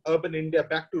from urban India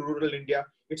back to rural India,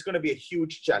 it's going to be a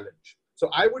huge challenge. So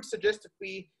I would suggest that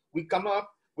we come up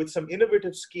with some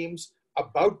innovative schemes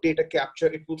about data capture.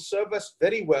 It will serve us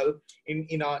very well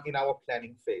in our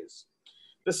planning phase.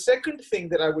 The second thing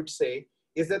that I would say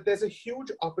is that there's a huge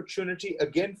opportunity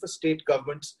again for state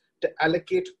governments to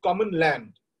allocate common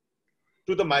land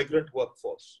to the migrant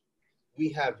workforce. We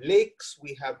have lakes,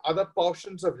 we have other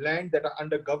portions of land that are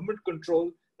under government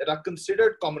control that are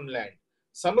considered common land.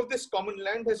 Some of this common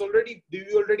land we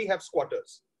already have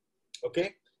squatters.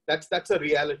 Okay, that's a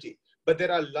reality. But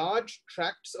there are large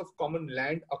tracts of common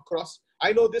land across.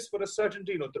 I know this for a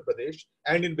certainty in Uttar Pradesh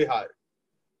and in Bihar.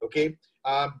 Okay,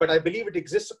 but I believe it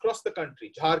exists across the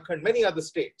country, Jharkhand, many other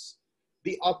states.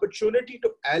 The opportunity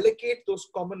to allocate those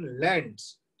common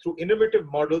lands through innovative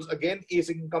models, again, is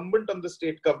incumbent on the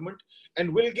state government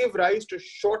and will give rise to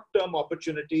short-term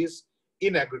opportunities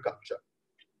in agriculture.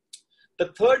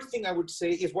 The third thing I would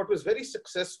say is what was very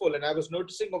successful, and I was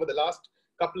noticing over the last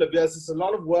couple of years, is a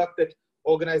lot of work that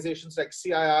organizations like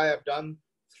CII have done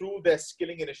through their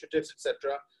skilling initiatives,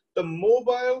 etc. The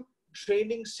mobile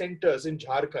training centers in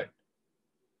Jharkhand,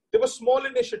 they were small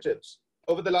initiatives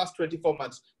over the last 24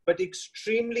 months, but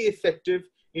extremely effective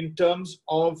in terms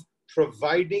of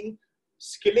providing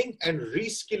skilling and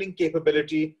reskilling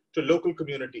capability to local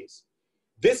communities.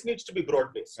 This needs to be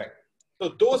broad-based. Right.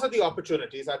 So those are the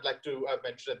opportunities I'd like to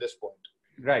mention at this point.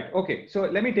 Right. Okay. So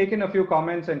let me take in a few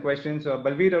comments and questions.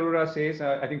 Balveer Arora says,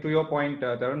 I think to your point,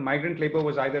 Tarun, migrant labor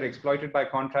was either exploited by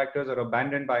contractors or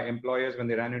abandoned by employers when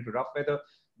they ran into rough weather.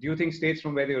 Do you think states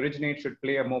from where they originate should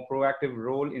play a more proactive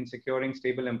role in securing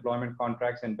stable employment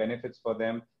contracts and benefits for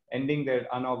them, ending their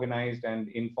unorganized and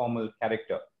informal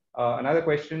character? Another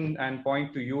question and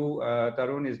point to you,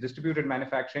 Tarun, is distributed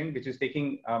manufacturing, which is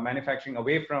taking manufacturing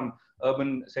away from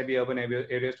urban, semi-urban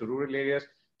areas to rural areas.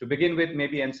 To begin with,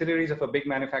 maybe ancillaries of a big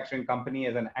manufacturing company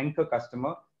as an anchor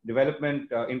customer,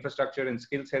 development, infrastructure and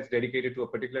skill sets dedicated to a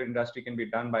particular industry can be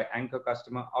done by anchor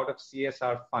customer out of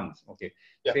CSR funds. Okay.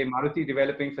 Yeah. Say Maruti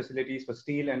developing facilities for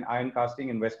steel and iron casting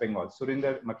in West Bengal.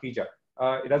 Surinder Makhija.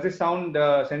 Does this sound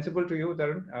sensible to you,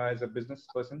 Tarun, as a business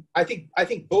person? I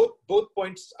think both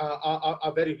points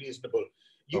are very reasonable.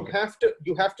 You have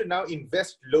to now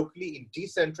invest locally in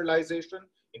decentralization,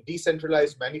 in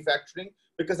decentralized manufacturing,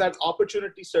 because that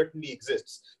opportunity certainly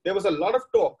exists. There was a lot of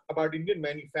talk about Indian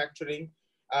manufacturing.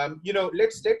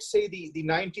 Let's say the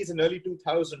 90s and early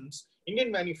 2000s,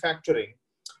 Indian manufacturing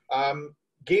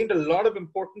gained a lot of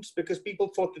importance because people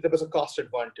thought that there was a cost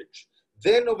advantage.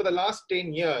 Then over the last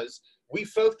 10 years, we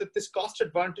felt that this cost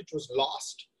advantage was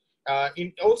lost,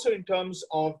 also in terms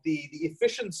of the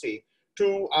efficiency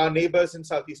to our neighbors in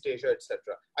Southeast Asia, etc.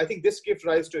 I think this gives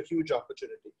rise to a huge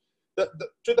opportunity.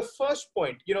 To the first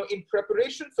point, in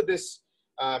preparation for this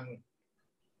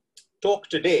talk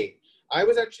today, I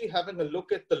was actually having a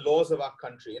look at the laws of our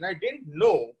country, and I didn't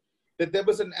know that there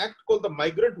was an act called the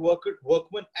Migrant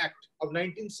Workman Act of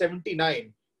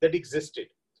 1979 that existed.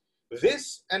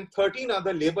 This and 13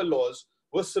 other labor laws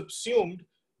were subsumed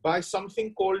by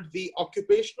something called the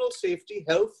Occupational Safety,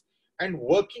 Health and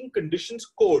Working Conditions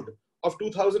Code of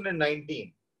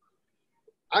 2019.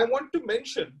 I want to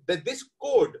mention that this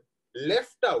code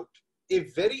left out a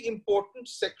very important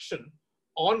section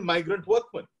on migrant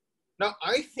workmen. Now,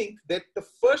 I think that the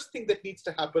first thing that needs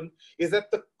to happen is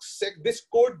that this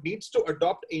code needs to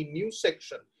adopt a new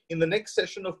section in the next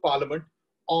session of Parliament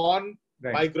on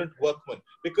migrant workmen,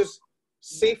 because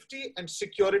safety and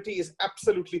security is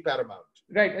absolutely paramount.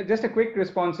 Right. Just a quick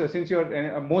response, since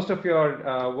most of your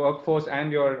workforce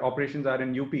and your operations are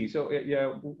in UP. So,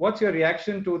 what's your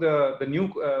reaction to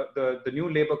the new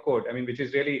labor code? I mean, which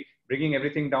is really bringing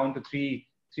everything down to three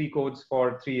codes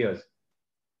for 3 years.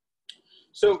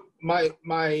 So my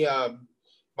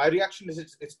reaction is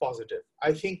it's positive.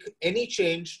 I think any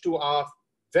change to our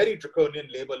very draconian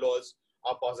labor laws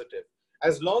are positive,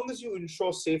 as long as you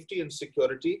ensure safety and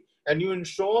security, and you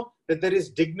ensure that there is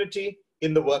dignity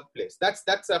in the workplace.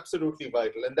 That's absolutely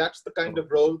vital. And that's the kind of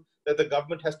role that the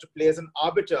government has to play as an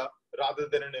arbiter rather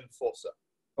than an enforcer.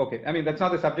 Okay. I mean, that's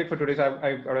not the subject for today, so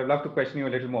I'd love to question you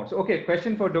a little more. So, okay,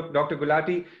 question for Dr.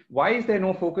 Gulati. Why is there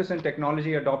no focus on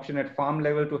technology adoption at farm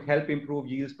level to help improve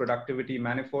yields, productivity,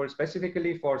 manifold,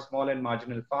 specifically for small and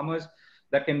marginal farmers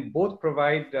that can both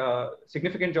provide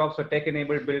significant jobs for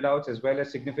tech-enabled build-outs as well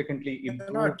as significantly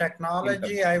improve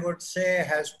technology, income? I would say,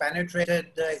 has penetrated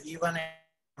even in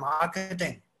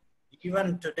marketing.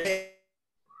 Even today,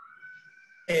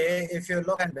 if you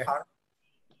look at Bihar,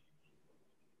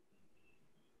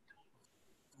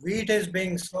 wheat is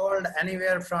being sold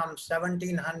anywhere from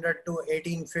 1,700 to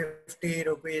 1,850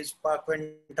 rupees per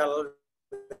quintal,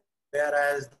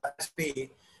 whereas the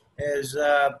SP is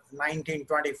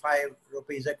 1,925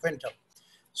 rupees a quintal.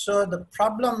 So the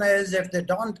problem is, if they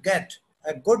don't get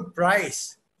a good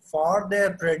price for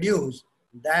their produce,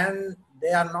 then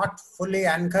they are not fully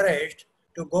encouraged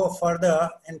to go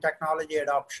further in technology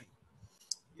adoption.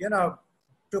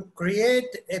 To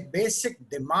create a basic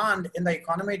demand in the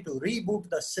economy to reboot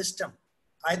the system,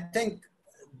 I think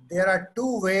there are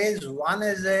two ways. One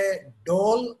is a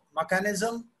dole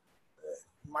mechanism.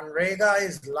 Manrega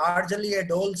is largely a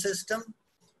dole system.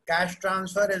 Cash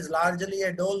transfer is largely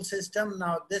a dole system.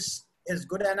 Now, this is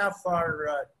good enough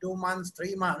for 2 months,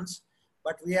 3 months,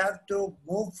 but we have to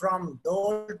move from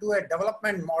dole to a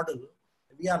development model.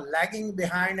 We are lagging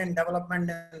behind in development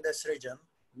in this region,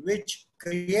 which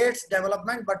creates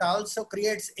development, but also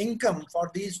creates income for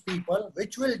these people,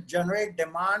 which will generate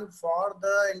demand for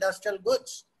the industrial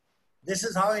goods. This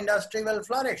is how industry will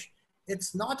flourish.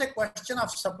 It's not a question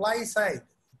of supply side.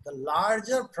 the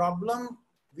larger problem,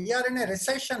 we are in a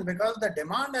recession because the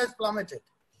demand has plummeted.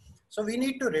 So we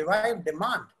need to revive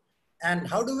demand. And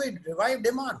how do we revive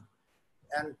demand?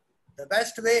 And the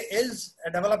best way is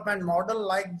a development model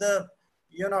like the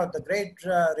great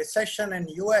recession in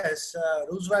US.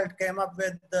 Roosevelt came up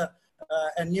with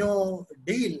a new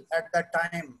deal at that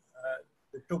time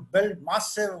to build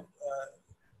massive,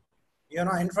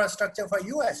 infrastructure for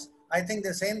US. I think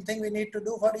the same thing we need to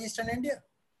do for Eastern India.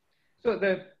 So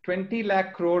the 20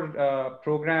 lakh crore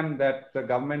program that the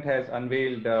government has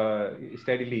unveiled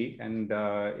steadily and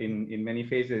in many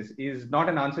phases is not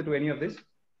an answer to any of this?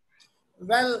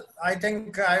 Well, I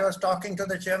think I was talking to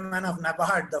the chairman of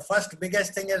NABARD. The first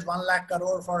biggest thing is 1 lakh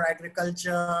crore for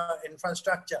agriculture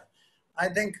infrastructure. I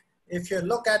think if you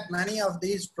look at many of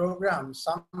these programs,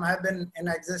 some have been in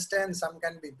existence, some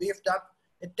can be beefed up.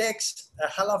 It takes a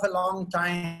hell of a long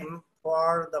time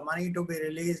for the money to be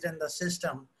released in the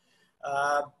system.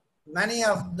 Many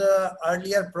of the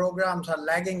earlier programs are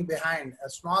lagging behind. A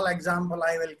small example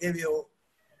I will give you.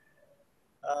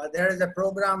 There is a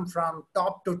program from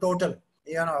top to total.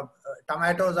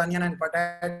 Tomatoes, onion and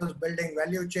potatoes, building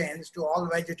value chains to all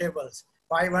vegetables.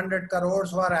 500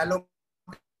 crores were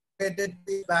allocated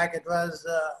back. It was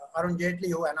Arun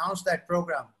Jaitley who announced that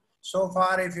program. So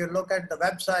far, if you look at the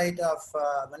website of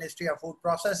Ministry of Food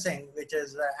Processing, which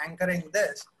is anchoring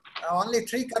this, only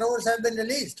 3 crores have been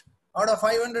released out of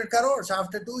 500 crores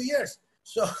after 2 years.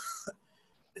 So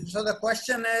the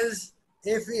question is,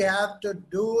 if we have to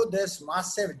do this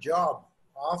massive job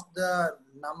of the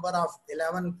number of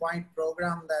 11-point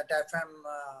program that FM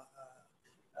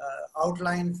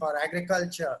outlined for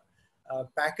agriculture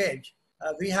package,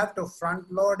 we have to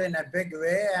front load in a big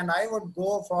way. And I would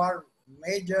go for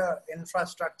major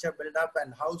infrastructure build-up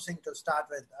and housing to start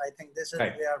with. I think this is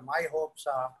where my hopes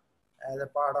are as a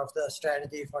part of the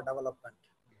strategy for development.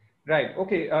 Right.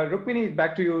 Okay. Rukmini,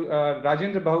 back to you.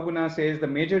 Rajendra Bahuguna says the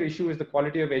major issue is the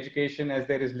quality of education as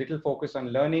there is little focus on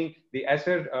learning. The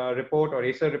ACER report or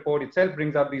ACER report itself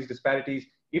brings up these disparities.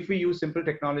 If we use simple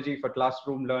technology for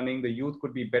classroom learning, the youth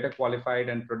could be better qualified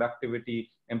and productively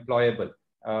employable.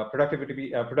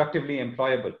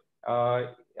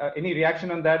 Any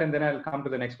reaction on that? And then I'll come to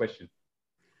the next question.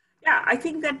 Yeah, I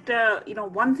think that,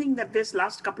 one thing that this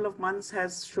last couple of months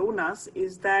has shown us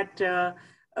is that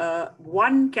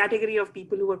one category of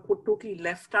people who were totally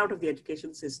left out of the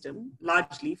education system,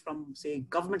 largely from, say,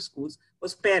 government schools,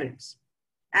 was parents.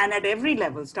 And at every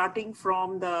level, starting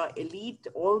from the elite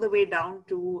all the way down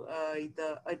to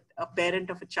a parent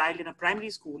of a child in a primary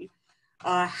school,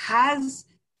 has,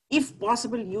 if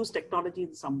possible, used technology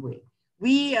in some way.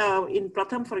 We, in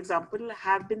Pratham, for example,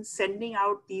 have been sending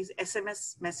out these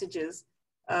SMS messages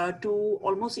to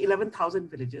almost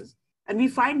 11,000 villages. And we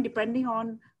find, depending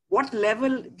on what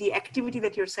level the activity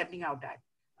that you're sending out at,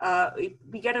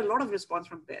 we get a lot of response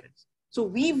from parents. So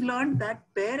we've learned that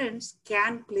parents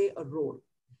can play a role.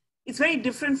 It's very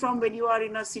different from when you are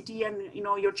in a city and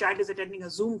your child is attending a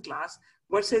Zoom class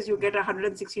versus you get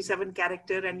 167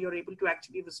 character and you're able to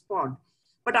actually respond.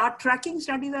 But our tracking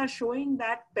studies are showing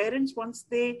that parents, once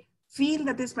they feel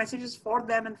that this message is for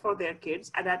them and for their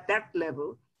kids, and at that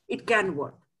level, it can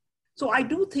work. So I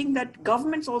do think that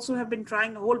governments also have been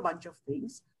trying a whole bunch of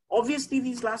things. Obviously,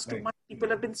 these last 2 months, people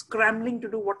have been scrambling to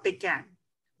do what they can.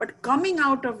 But coming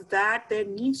out of that, there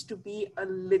needs to be a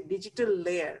digital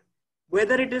layer,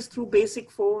 whether it is through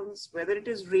basic phones, whether it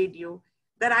is radio,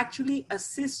 that actually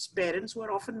assists parents who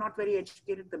are often not very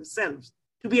educated themselves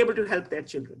to be able to help their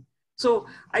children. So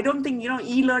I don't think,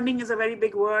 e-learning is a very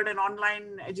big word and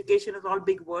online education is all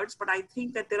big words, but I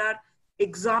think that there are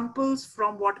examples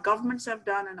from what governments have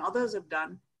done and others have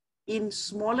done in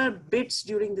smaller bits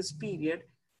during this period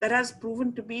that has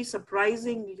proven to be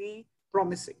surprisingly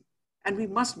promising. And we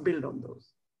must build on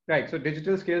those. Right. So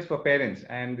digital skills for parents,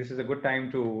 and this is a good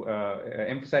time to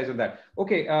emphasize on that.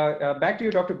 Okay, back to you,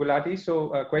 Dr. Gulati.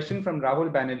 So a question from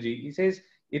Rahul Banerji. He says,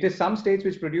 it is some states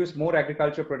which produce more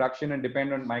agriculture production and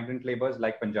depend on migrant laborers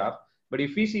like Punjab. But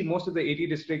if we see most of the 80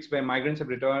 districts where migrants have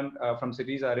returned from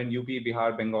cities are in UP,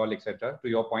 Bihar, Bengal, etc., to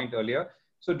your point earlier.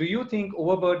 So do you think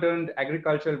overburdened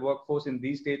agricultural workforce in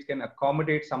these states can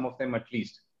accommodate some of them at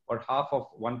least, or half of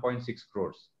 1.6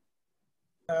 crores?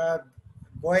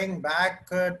 Going back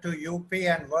to UP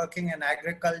and working in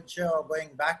agriculture, or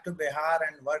going back to Bihar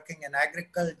and working in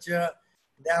agriculture,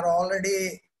 they are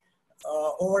already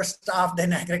overstaffed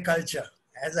in agriculture.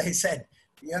 As I said,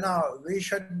 we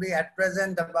should be at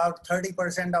present about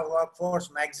 30% of workforce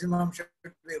maximum should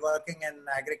be working in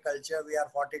agriculture. We are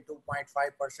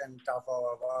 42.5% of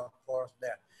our workforce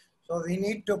there. So we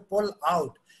need to pull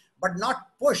out, but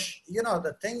not push.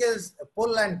 The thing is,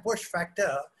 pull and push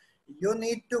factor you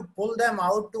need to pull them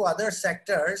out to other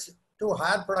sectors to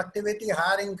higher productivity,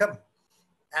 higher income.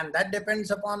 And that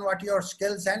depends upon what your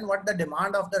skills and what the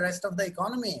demand of the rest of the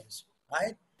economy is,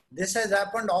 right? This has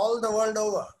happened all the world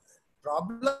over.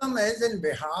 Problem is in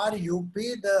Bihar, UP,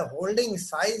 the holding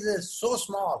size is so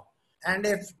small. And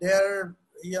if they're,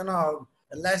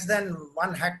 less than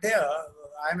 1 hectare,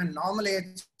 I mean, normally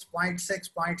it's 0.6,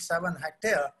 0.7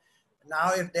 hectare.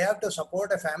 Now, if they have to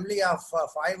support a family of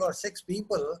 5 or 6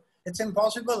 people, it's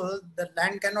impossible. The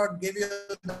land cannot give you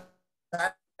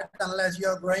that unless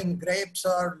you're growing grapes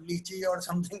or lychee or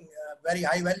something very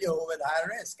high value with higher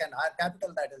risk and higher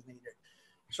capital that is needed.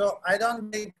 So I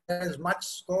don't think there is much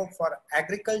scope for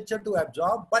agriculture to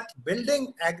absorb, but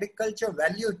building agriculture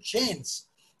value chains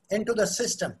into the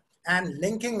system and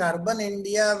linking urban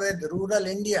India with rural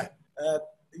India.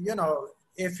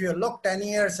 If you look 10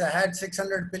 years ahead,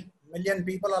 600 million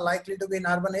people are likely to be in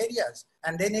urban areas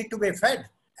and they need to be fed.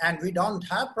 And we don't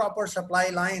have proper supply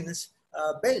lines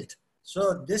built.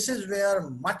 So this is where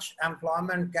much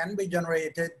employment can be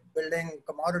generated, building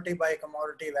commodity by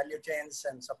commodity value chains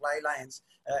and supply lines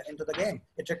into the game.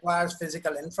 It requires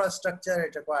physical infrastructure,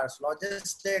 it requires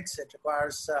logistics, it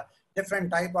requires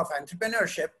different type of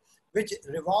entrepreneurship, which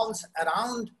revolves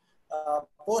around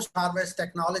post-harvest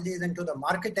technologies into the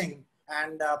marketing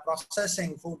and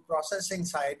processing, food processing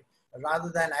side, rather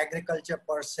than agriculture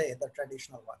per se, the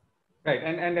traditional one. Right,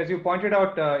 and as you pointed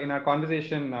out in our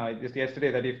conversation just yesterday,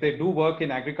 that if they do work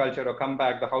in agriculture or come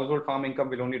back, the household farm income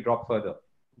will only drop further.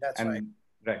 That's right.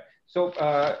 Right. So,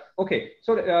 okay.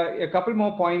 So a couple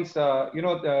more points.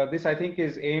 This I think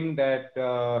is aimed at.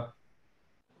 So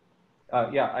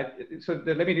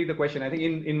let me read the question. I think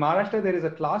in Maharashtra there is a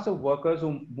class of workers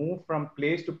who move from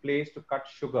place to place to cut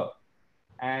sugar,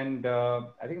 and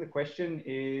I think the question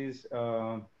is.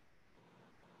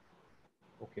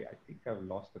 Okay, I think I've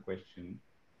lost the question.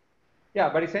 Yeah,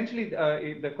 but essentially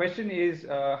the question is,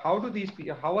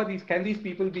 can these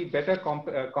people be better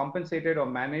compensated or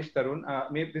managed, Tarun?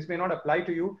 This may not apply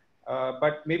to you,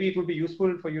 but maybe it would be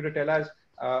useful for you to tell us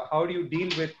how do you deal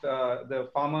with the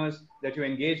farmers that you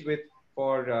engage with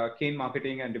for cane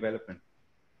marketing and development?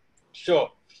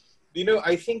 Sure.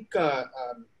 I think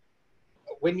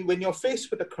when you're faced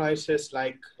with a crisis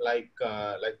like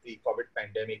the COVID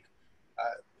pandemic,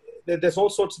 there's all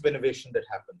sorts of innovation that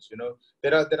happens.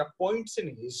 There are points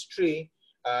in history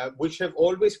which have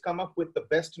always come up with the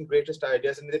best and greatest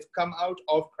ideas, and they've come out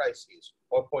of crises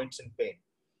or points in pain.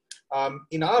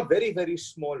 In our very, very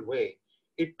small way,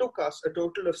 it took us a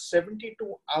total of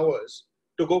 72 hours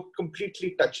to go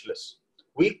completely touchless.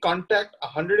 We contact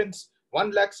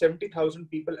 170,000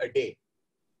 people a day,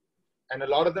 and a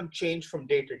lot of them change from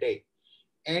day to day.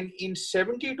 And in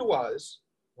 72 hours,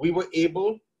 we were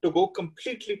able to go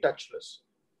completely touchless.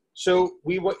 So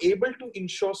we were able to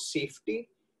ensure safety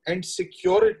and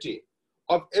security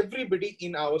of everybody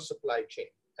in our supply chain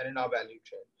and in our value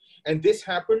chain. And this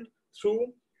happened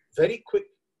through very quick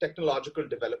technological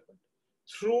development,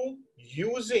 through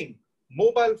using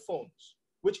mobile phones,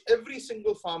 which every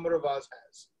single farmer of ours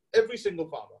has, every single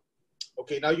farmer.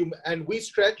 Okay, and we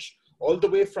stretch all the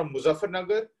way from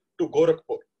Muzaffarnagar to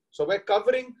Gorakhpur. So we're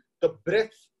covering the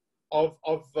breadth of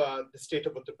the state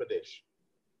of Uttar Pradesh.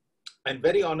 And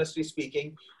very honestly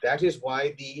speaking, that is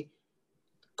why the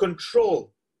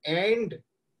control and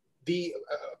the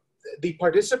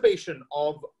participation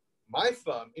of my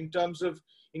firm in terms of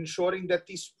ensuring that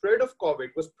the spread of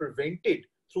COVID was prevented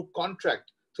through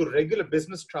contract, through regular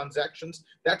business transactions,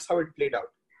 that's how it played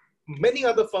out. Many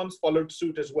other firms followed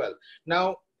suit as well.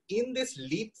 Now, in this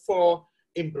leap for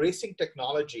embracing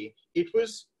technology, it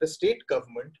was the state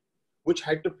government which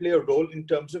had to play a role in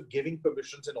terms of giving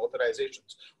permissions and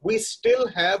authorizations. We still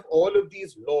have all of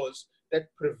these laws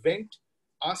that prevent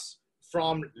us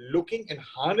from looking and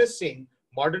harnessing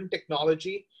modern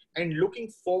technology and looking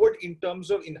forward in terms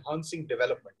of enhancing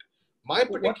development. My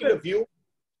particular view...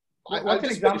 What's an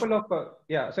example of,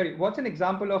 what's an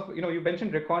example of, you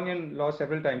mentioned draconian law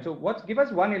several times. So give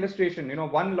us one illustration,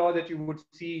 one law that you would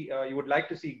see, you would like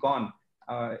to see gone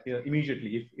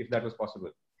immediately if that was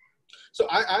possible. So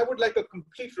I would like a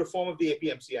complete reform of the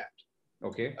APMC Act.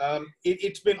 Okay.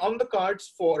 It's been on the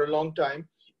cards for a long time.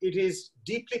 It is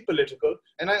deeply political,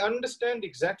 and I understand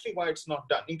exactly why it's not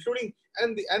done, including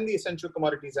and the Essential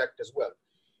Commodities Act as well.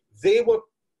 They were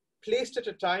placed at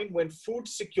a time when food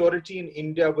security in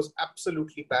India was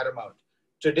absolutely paramount.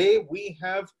 Today, we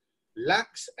have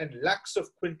lakhs and lakhs of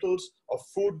quintals of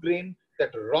food grain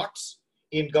that rots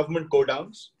in government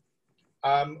godowns.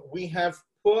 We have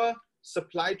poor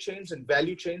supply chains and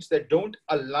value chains that don't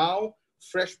allow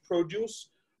fresh produce.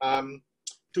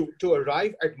 to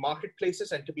arrive at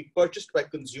marketplaces and to be purchased by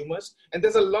consumers. And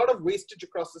there's a lot of wastage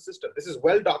across the system. This is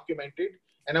well documented,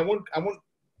 and I won't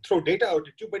throw data out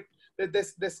at you, but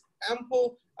there's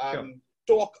ample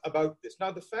talk about this.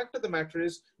 Now, the fact of the matter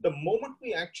is, the moment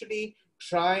we actually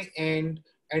try and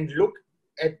look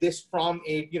at this from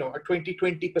a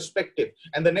 2020 perspective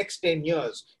and the next 10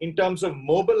 years in terms of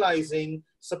mobilizing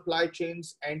supply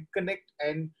chains and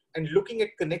looking at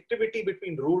connectivity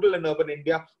between rural and urban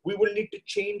India, we will need to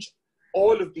change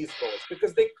all of these laws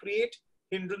because they create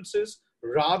hindrances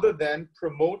rather than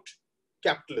promote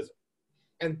capitalism.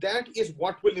 And that is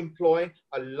what will employ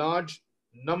a large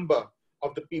number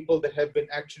of the people that have been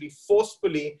actually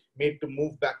forcefully made to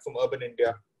move back from urban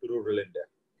India to rural India.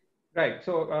 Right.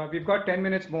 So we've got 10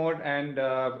 minutes more, and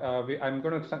I'm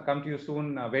going to come to you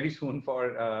soon, very soon,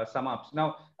 for sum ups.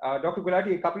 Now, Dr.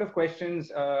 Gulati, a couple of questions.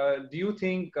 Do you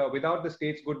think without the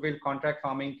state's goodwill, contract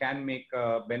farming can make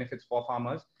benefits for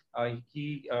farmers?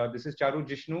 This is Charu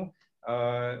Jishnu.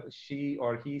 She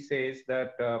or he says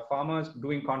that farmers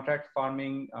doing contract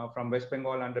farming from West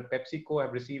Bengal under PepsiCo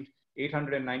have received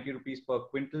 890 rupees per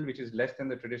quintal, which is less than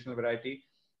the traditional variety.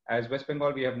 As West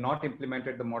Bengal, we have not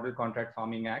implemented the Model Contract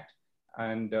Farming Act,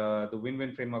 and the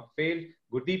win-win framework failed.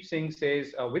 Gurdeep Singh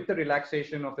says, with the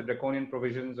relaxation of the draconian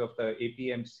provisions of the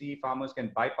APMC, farmers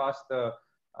can bypass the,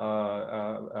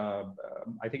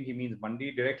 I think he means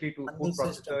mandi, directly to food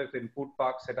processors in food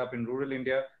parks set up in rural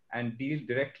India and deal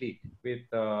directly with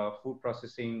food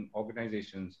processing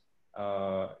organizations,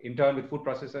 in turn with food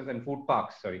processors and food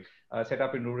parks, set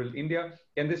up in rural India.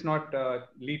 Can this not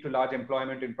lead to large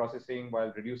employment in processing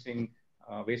while reducing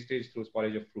wastage through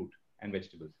spoilage of fruit and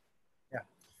vegetables?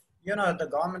 Yeah. The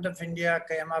government of India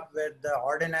came up with the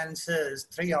ordinances,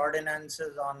 3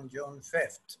 ordinances on June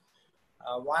 5th.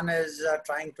 One is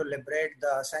trying to liberate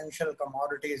the Essential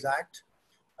Commodities Act.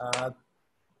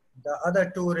 The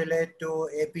other 2 relate to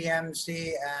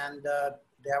APMC, and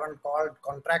they haven't called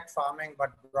contract farming,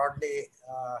 but broadly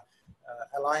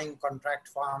allowing contract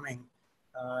farming.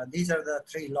 These are the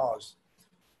 3 laws.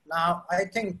 Now, I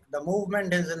think the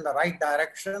movement is in the right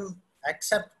direction,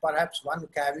 except perhaps one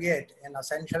caveat in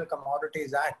Essential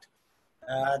Commodities Act.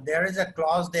 There is a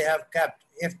clause they have kept.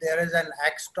 If there is an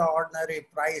extraordinary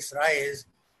price rise,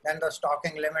 then the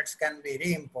stocking limits can be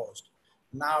reimposed.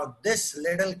 Now, this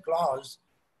little clause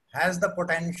has the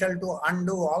potential to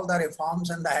undo all the reforms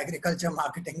in the agriculture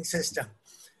marketing system.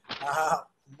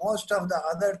 Most of the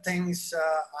other things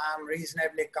I'm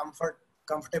reasonably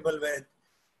comfortable with.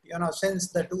 Since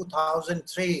the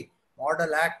 2003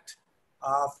 Model Act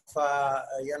of,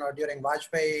 during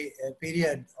Vajpayee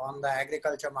period on the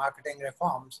agriculture marketing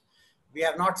reforms, we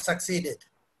have not succeeded.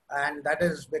 And that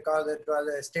is because it was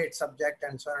a state subject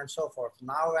and so on and so forth.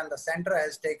 Now, when the center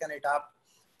has taken it up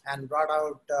and brought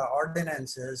out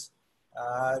ordinances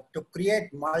to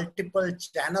create multiple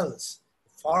channels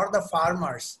for the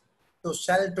farmers to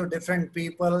sell to different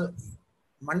people.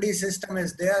 Mandi system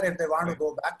is there. If they want to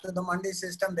go back to the Mandi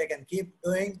system, they can keep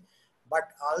doing, but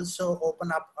also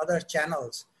open up other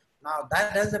channels. Now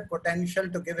that has the potential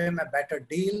to give him a better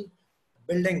deal,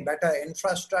 building better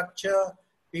infrastructure.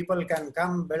 People can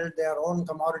come build their own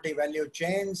commodity value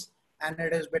chains, and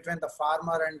it is between the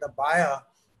farmer and the buyer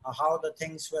how the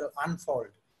things will unfold.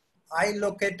 I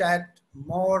look at it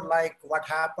more like what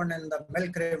happened in the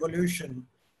milk revolution,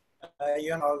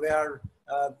 where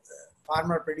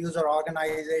farmer producer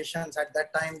organizations, at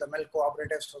that time the milk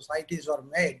cooperative societies were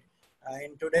made.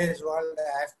 In today's world,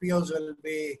 the FPOs will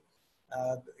be,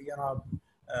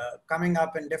 coming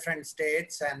up in different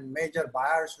states, and major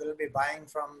buyers will be buying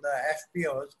from the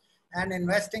FPOs and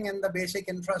investing in the basic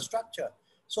infrastructure.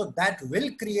 So that will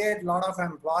create a lot of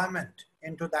employment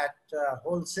into that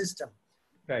whole system.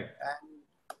 Right.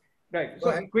 Right.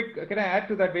 So can I add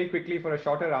to that very quickly for a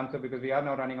shorter answer, because we are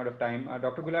now running out of time.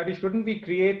 Dr. Gulati, shouldn't we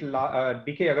create,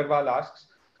 DK Agarwal asks,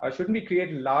 shouldn't we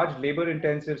create large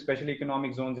labor-intensive special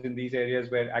economic zones in these areas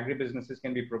where agribusinesses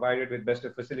can be provided with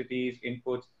better facilities,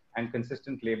 inputs, and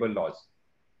consistent labor laws?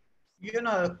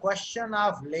 Question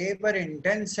of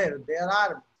labor-intensive,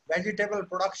 vegetable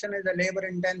production is a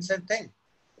labor-intensive thing.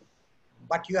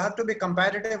 But you have to be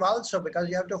competitive also, because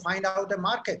you have to find out a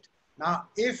market. Now,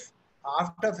 if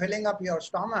after filling up your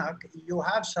stomach, you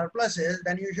have surpluses,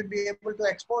 then you should be able to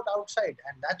export outside.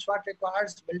 And that's what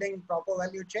requires building proper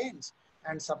value chains,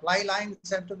 and supply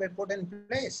lines have to be put in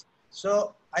place.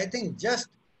 So I think just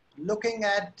looking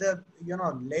at,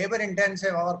 labor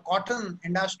intensive, our cotton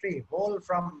industry, whole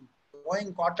from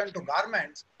growing cotton to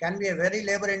garments, can be a very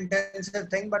labor intensive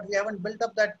thing, but we haven't built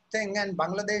up that thing. And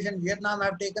Bangladesh and Vietnam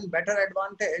have taken better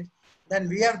advantage than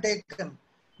we have taken.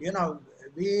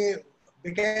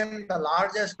 became the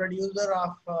largest producer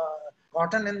of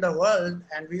cotton in the world,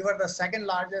 and we were the second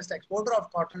largest exporter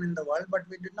of cotton in the world, but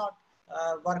we did not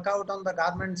work out on the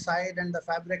garment side and the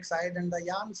fabric side and the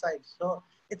yarn side. So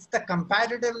it's the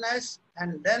competitiveness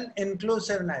and then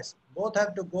inclusiveness. Both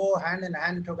have to go hand in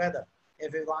hand together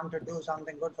if we want to do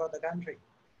something good for the country.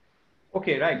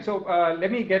 Okay, right. So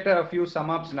let me get a few sum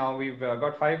ups now. We've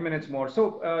got 5 minutes more.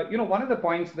 So, one of the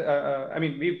points, I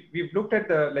mean, we've looked at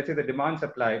let's say the demand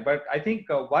supply, but I think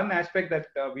one aspect that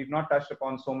we've not touched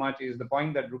upon so much is the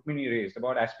point that Rukmini raised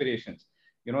about aspirations.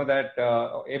 That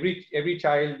every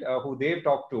child who they've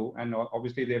talked to, and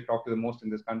obviously they've talked to the most in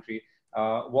this country,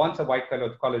 wants a white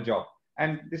collar job.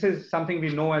 And this is something we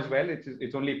know as well.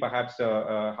 It's only perhaps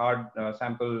a hard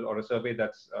sample or a survey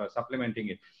that's supplementing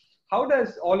it. How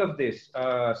does all of this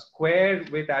square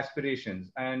with aspirations,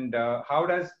 and how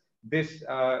does this,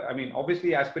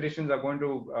 obviously aspirations are going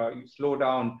to slow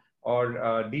down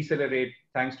or decelerate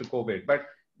thanks to COVID,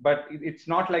 but it's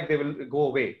not like they will go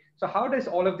away. So how does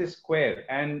all of this square,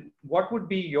 and what would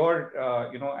be your,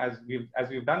 as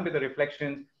we've done with the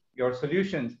reflections, your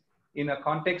solutions in a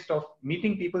context of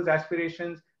meeting people's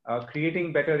aspirations,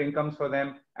 creating better incomes for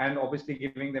them, and obviously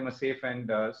giving them a safe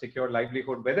and secure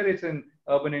livelihood, whether it's in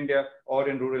urban India or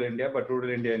in rural India, but rural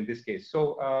India in this case.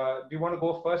 So do you want to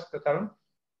go first, Tarun?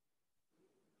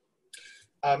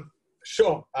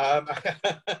 Sure.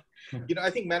 I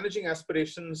think managing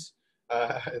aspirations,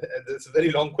 it's a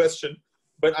very long question,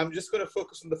 but I'm just going to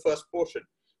focus on the first portion,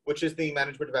 which is the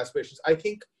management of aspirations. I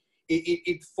think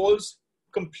it falls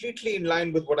completely in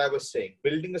line with what I was saying,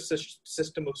 building a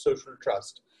system of social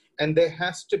trust. And there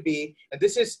has to be, and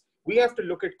we have to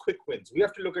look at quick wins. We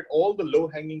have to look at all the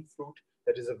low-hanging fruit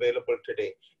that is available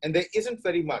today. And there isn't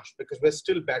very much because we're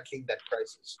still battling that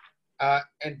crisis.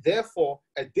 And therefore,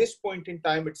 at this point in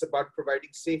time, it's about providing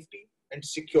safety and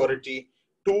security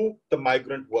to the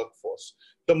migrant workforce.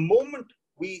 The moment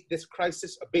this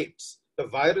crisis abates, the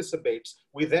virus abates,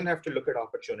 we then have to look at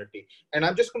opportunity. And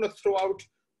I'm just going to throw out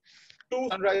two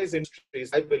sunrise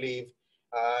industries I believe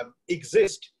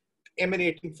exist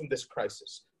emanating from this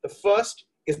crisis. The first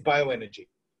is bioenergy.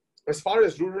 As far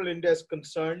as rural India is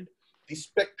concerned, the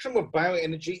spectrum of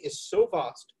bioenergy is so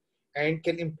vast and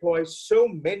can employ so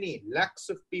many lakhs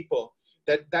of people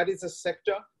that is a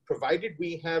sector, provided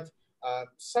we have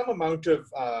some amount of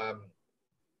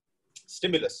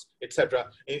stimulus, etc.,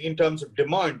 in terms of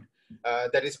demand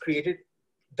that is created.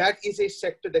 That is a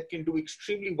sector that can do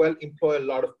extremely well, employ a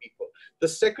lot of people. The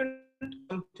second,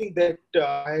 something that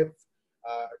I've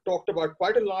talked about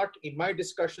quite a lot in my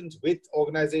discussions with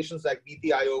organizations like Niti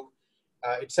Aayog,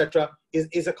 etc.,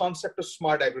 is a concept of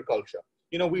smart agriculture.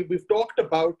 We've talked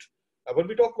about, when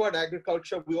we talk about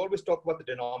agriculture, we always talk about the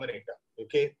denominator,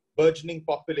 okay? Burgeoning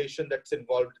population that's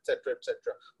involved, etc., etc.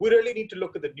 We really need to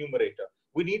look at the numerator.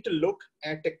 We need to look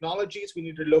at technologies. We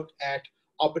need to look at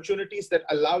opportunities that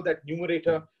allow that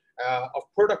numerator of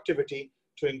productivity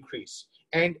to increase.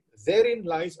 And therein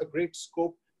lies a great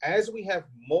scope as we have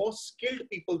more skilled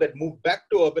people that move back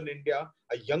to urban India,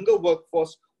 a younger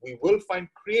workforce, we will find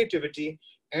creativity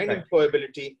and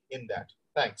employability in that.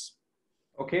 Thanks.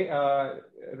 Okay,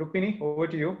 Rukmini, over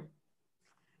to you.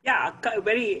 Yeah,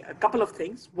 a couple of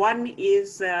things. One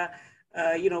is,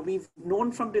 we've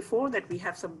known from before that we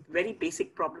have some very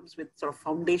basic problems with sort of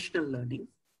foundational learning.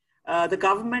 The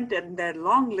government and their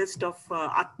long list of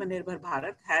Atmanirbhar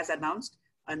Bharat has announced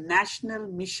a national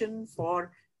mission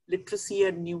for literacy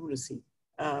and numeracy,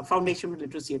 foundation for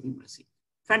literacy and numeracy.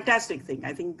 Fantastic thing.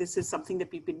 I think this is something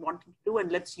that we've been wanting to do,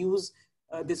 and let's use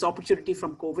this opportunity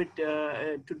from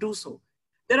COVID to do so.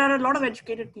 There are a lot of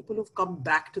educated people who've come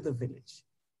back to the village.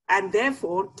 And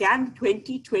therefore, can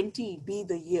 2020 be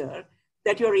the year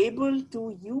that you're able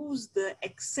to use the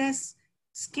excess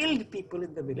skilled people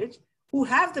in the village who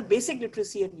have the basic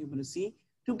literacy and numeracy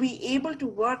to be able to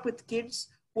work with kids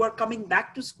who are coming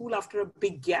back to school after a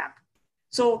big gap?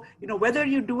 So, whether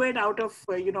you do it out of,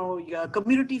 your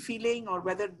community feeling, or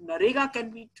whether Narega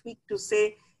can be tweaked to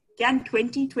say, can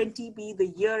 2020 be the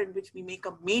year in which we make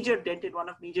a major dent in one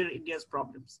of major India's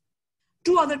problems?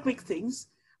 Two other quick things.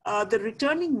 The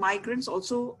returning migrants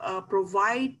also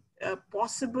provide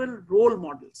possible role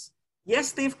models.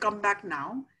 Yes, they've come back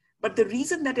now, but the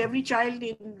reason that every child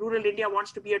in rural India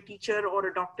wants to be a teacher or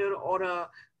a doctor or a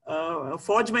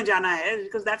Fauj mein jana hai is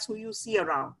because that's who you see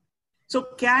around. So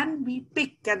can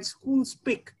schools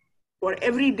pick for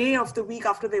every day of the week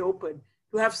after they open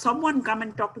to have someone come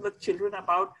and talk to the children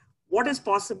about what is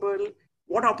possible,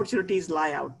 what opportunities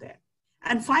lie out there?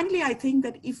 And finally, I think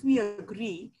that if we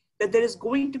agree that there is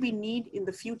going to be need in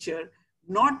the future,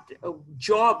 not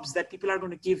jobs that people are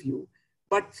going to give you,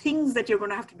 but things that you're going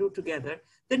to have to do together,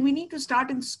 then we need to start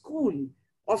in school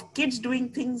of kids doing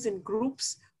things in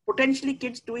groups, potentially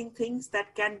kids doing things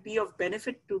that can be of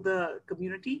benefit to the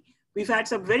community. We've had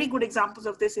some very good examples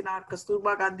of this in our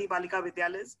Kasturba Gandhi Balika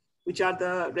Vidyalayas, which are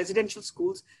the residential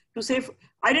schools, to say,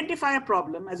 identify a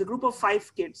problem as a group of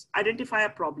 5 kids, identify a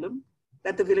problem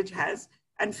that the village has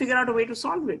and figure out a way to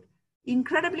solve it.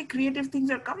 Incredibly creative things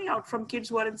are coming out from kids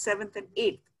who are in 7th and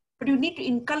 8th. But you need to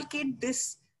inculcate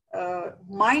this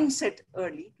mindset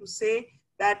early to say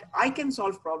that I can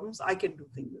solve problems, I can do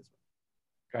things as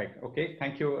well. Right. Okay.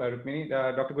 Thank you, Rukmini.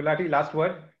 Dr. Gulati, last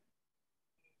word.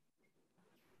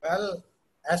 Well,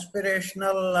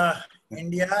 aspirational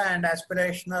India and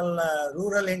aspirational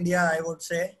rural India, I would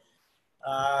say.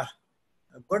 A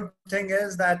good thing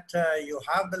is that you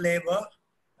have the labor,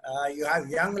 you have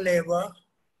young labor,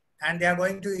 and they are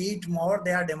going to eat more,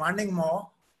 they are demanding more.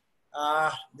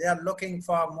 They are looking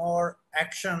for more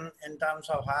action in terms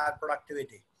of higher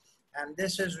productivity. And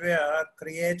this is where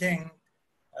creating,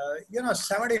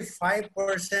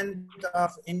 75%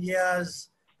 of India's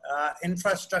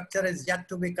infrastructure is yet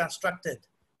to be constructed.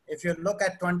 If you look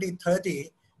at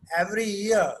 2030, every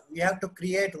year we have to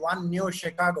create one new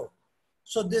Chicago.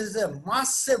 So this is a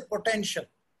massive potential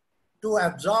to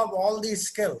absorb all these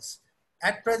skills.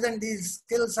 At present, these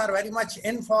skills are very much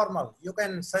informal. You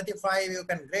can certify, you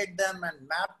can grade them and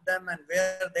map them and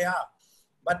where they are.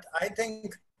 But I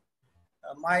think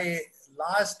my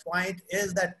last point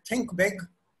is that think big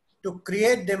to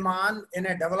create demand in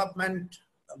a development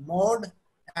mode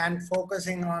and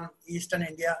focusing on Eastern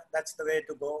India. That's the way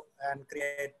to go and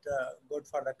create good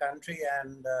for the country,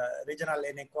 and regional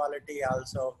inequality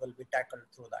also will be tackled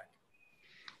through that.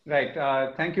 Right.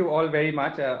 Thank you all very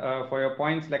much for your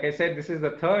points. Like I said, this is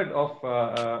the third of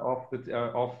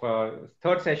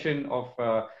third session of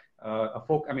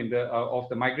of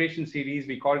the migration series.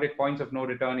 We called it Points of No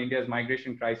Return: India's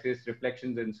Migration Crisis,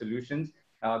 Reflections and Solutions.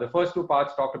 The first 2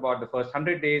 parts talked about the first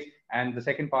 100 days, and the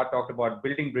second part talked about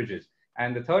building bridges.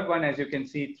 And the third one, as you can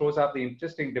see, throws up the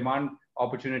interesting demand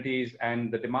opportunities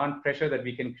and the demand pressure that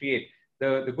we can create.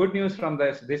 The good news from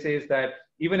this is that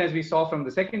even as we saw from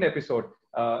the second episode,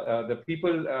 the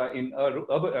people in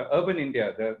urban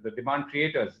India, the demand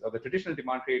creators or the traditional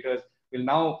demand creators will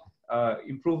now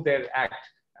improve their act.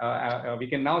 We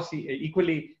can now see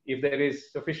equally if there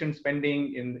is sufficient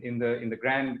spending in the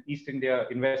grand East India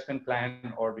investment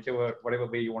plan, or whatever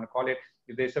way you want to call it.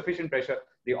 If there's sufficient pressure,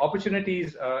 the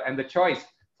opportunities and the choice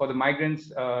for the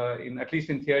migrants, at least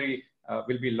in theory,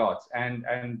 will be lots. And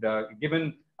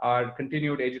given our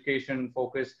continued education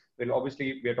focus, we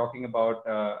are talking about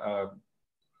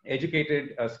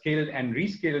educated, skilled and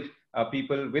reskilled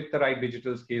people with the right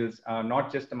digital skills,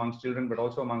 not just amongst children, but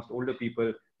also amongst older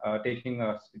people, taking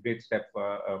a great step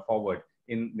forward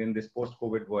in this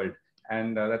post-COVID world.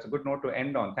 And that's a good note to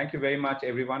end on. Thank you very much,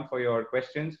 everyone, for your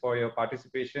questions, for your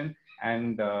participation,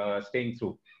 and staying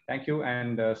through. Thank you,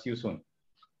 and see you soon.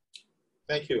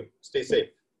 Thank you. Stay safe.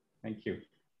 Thank you.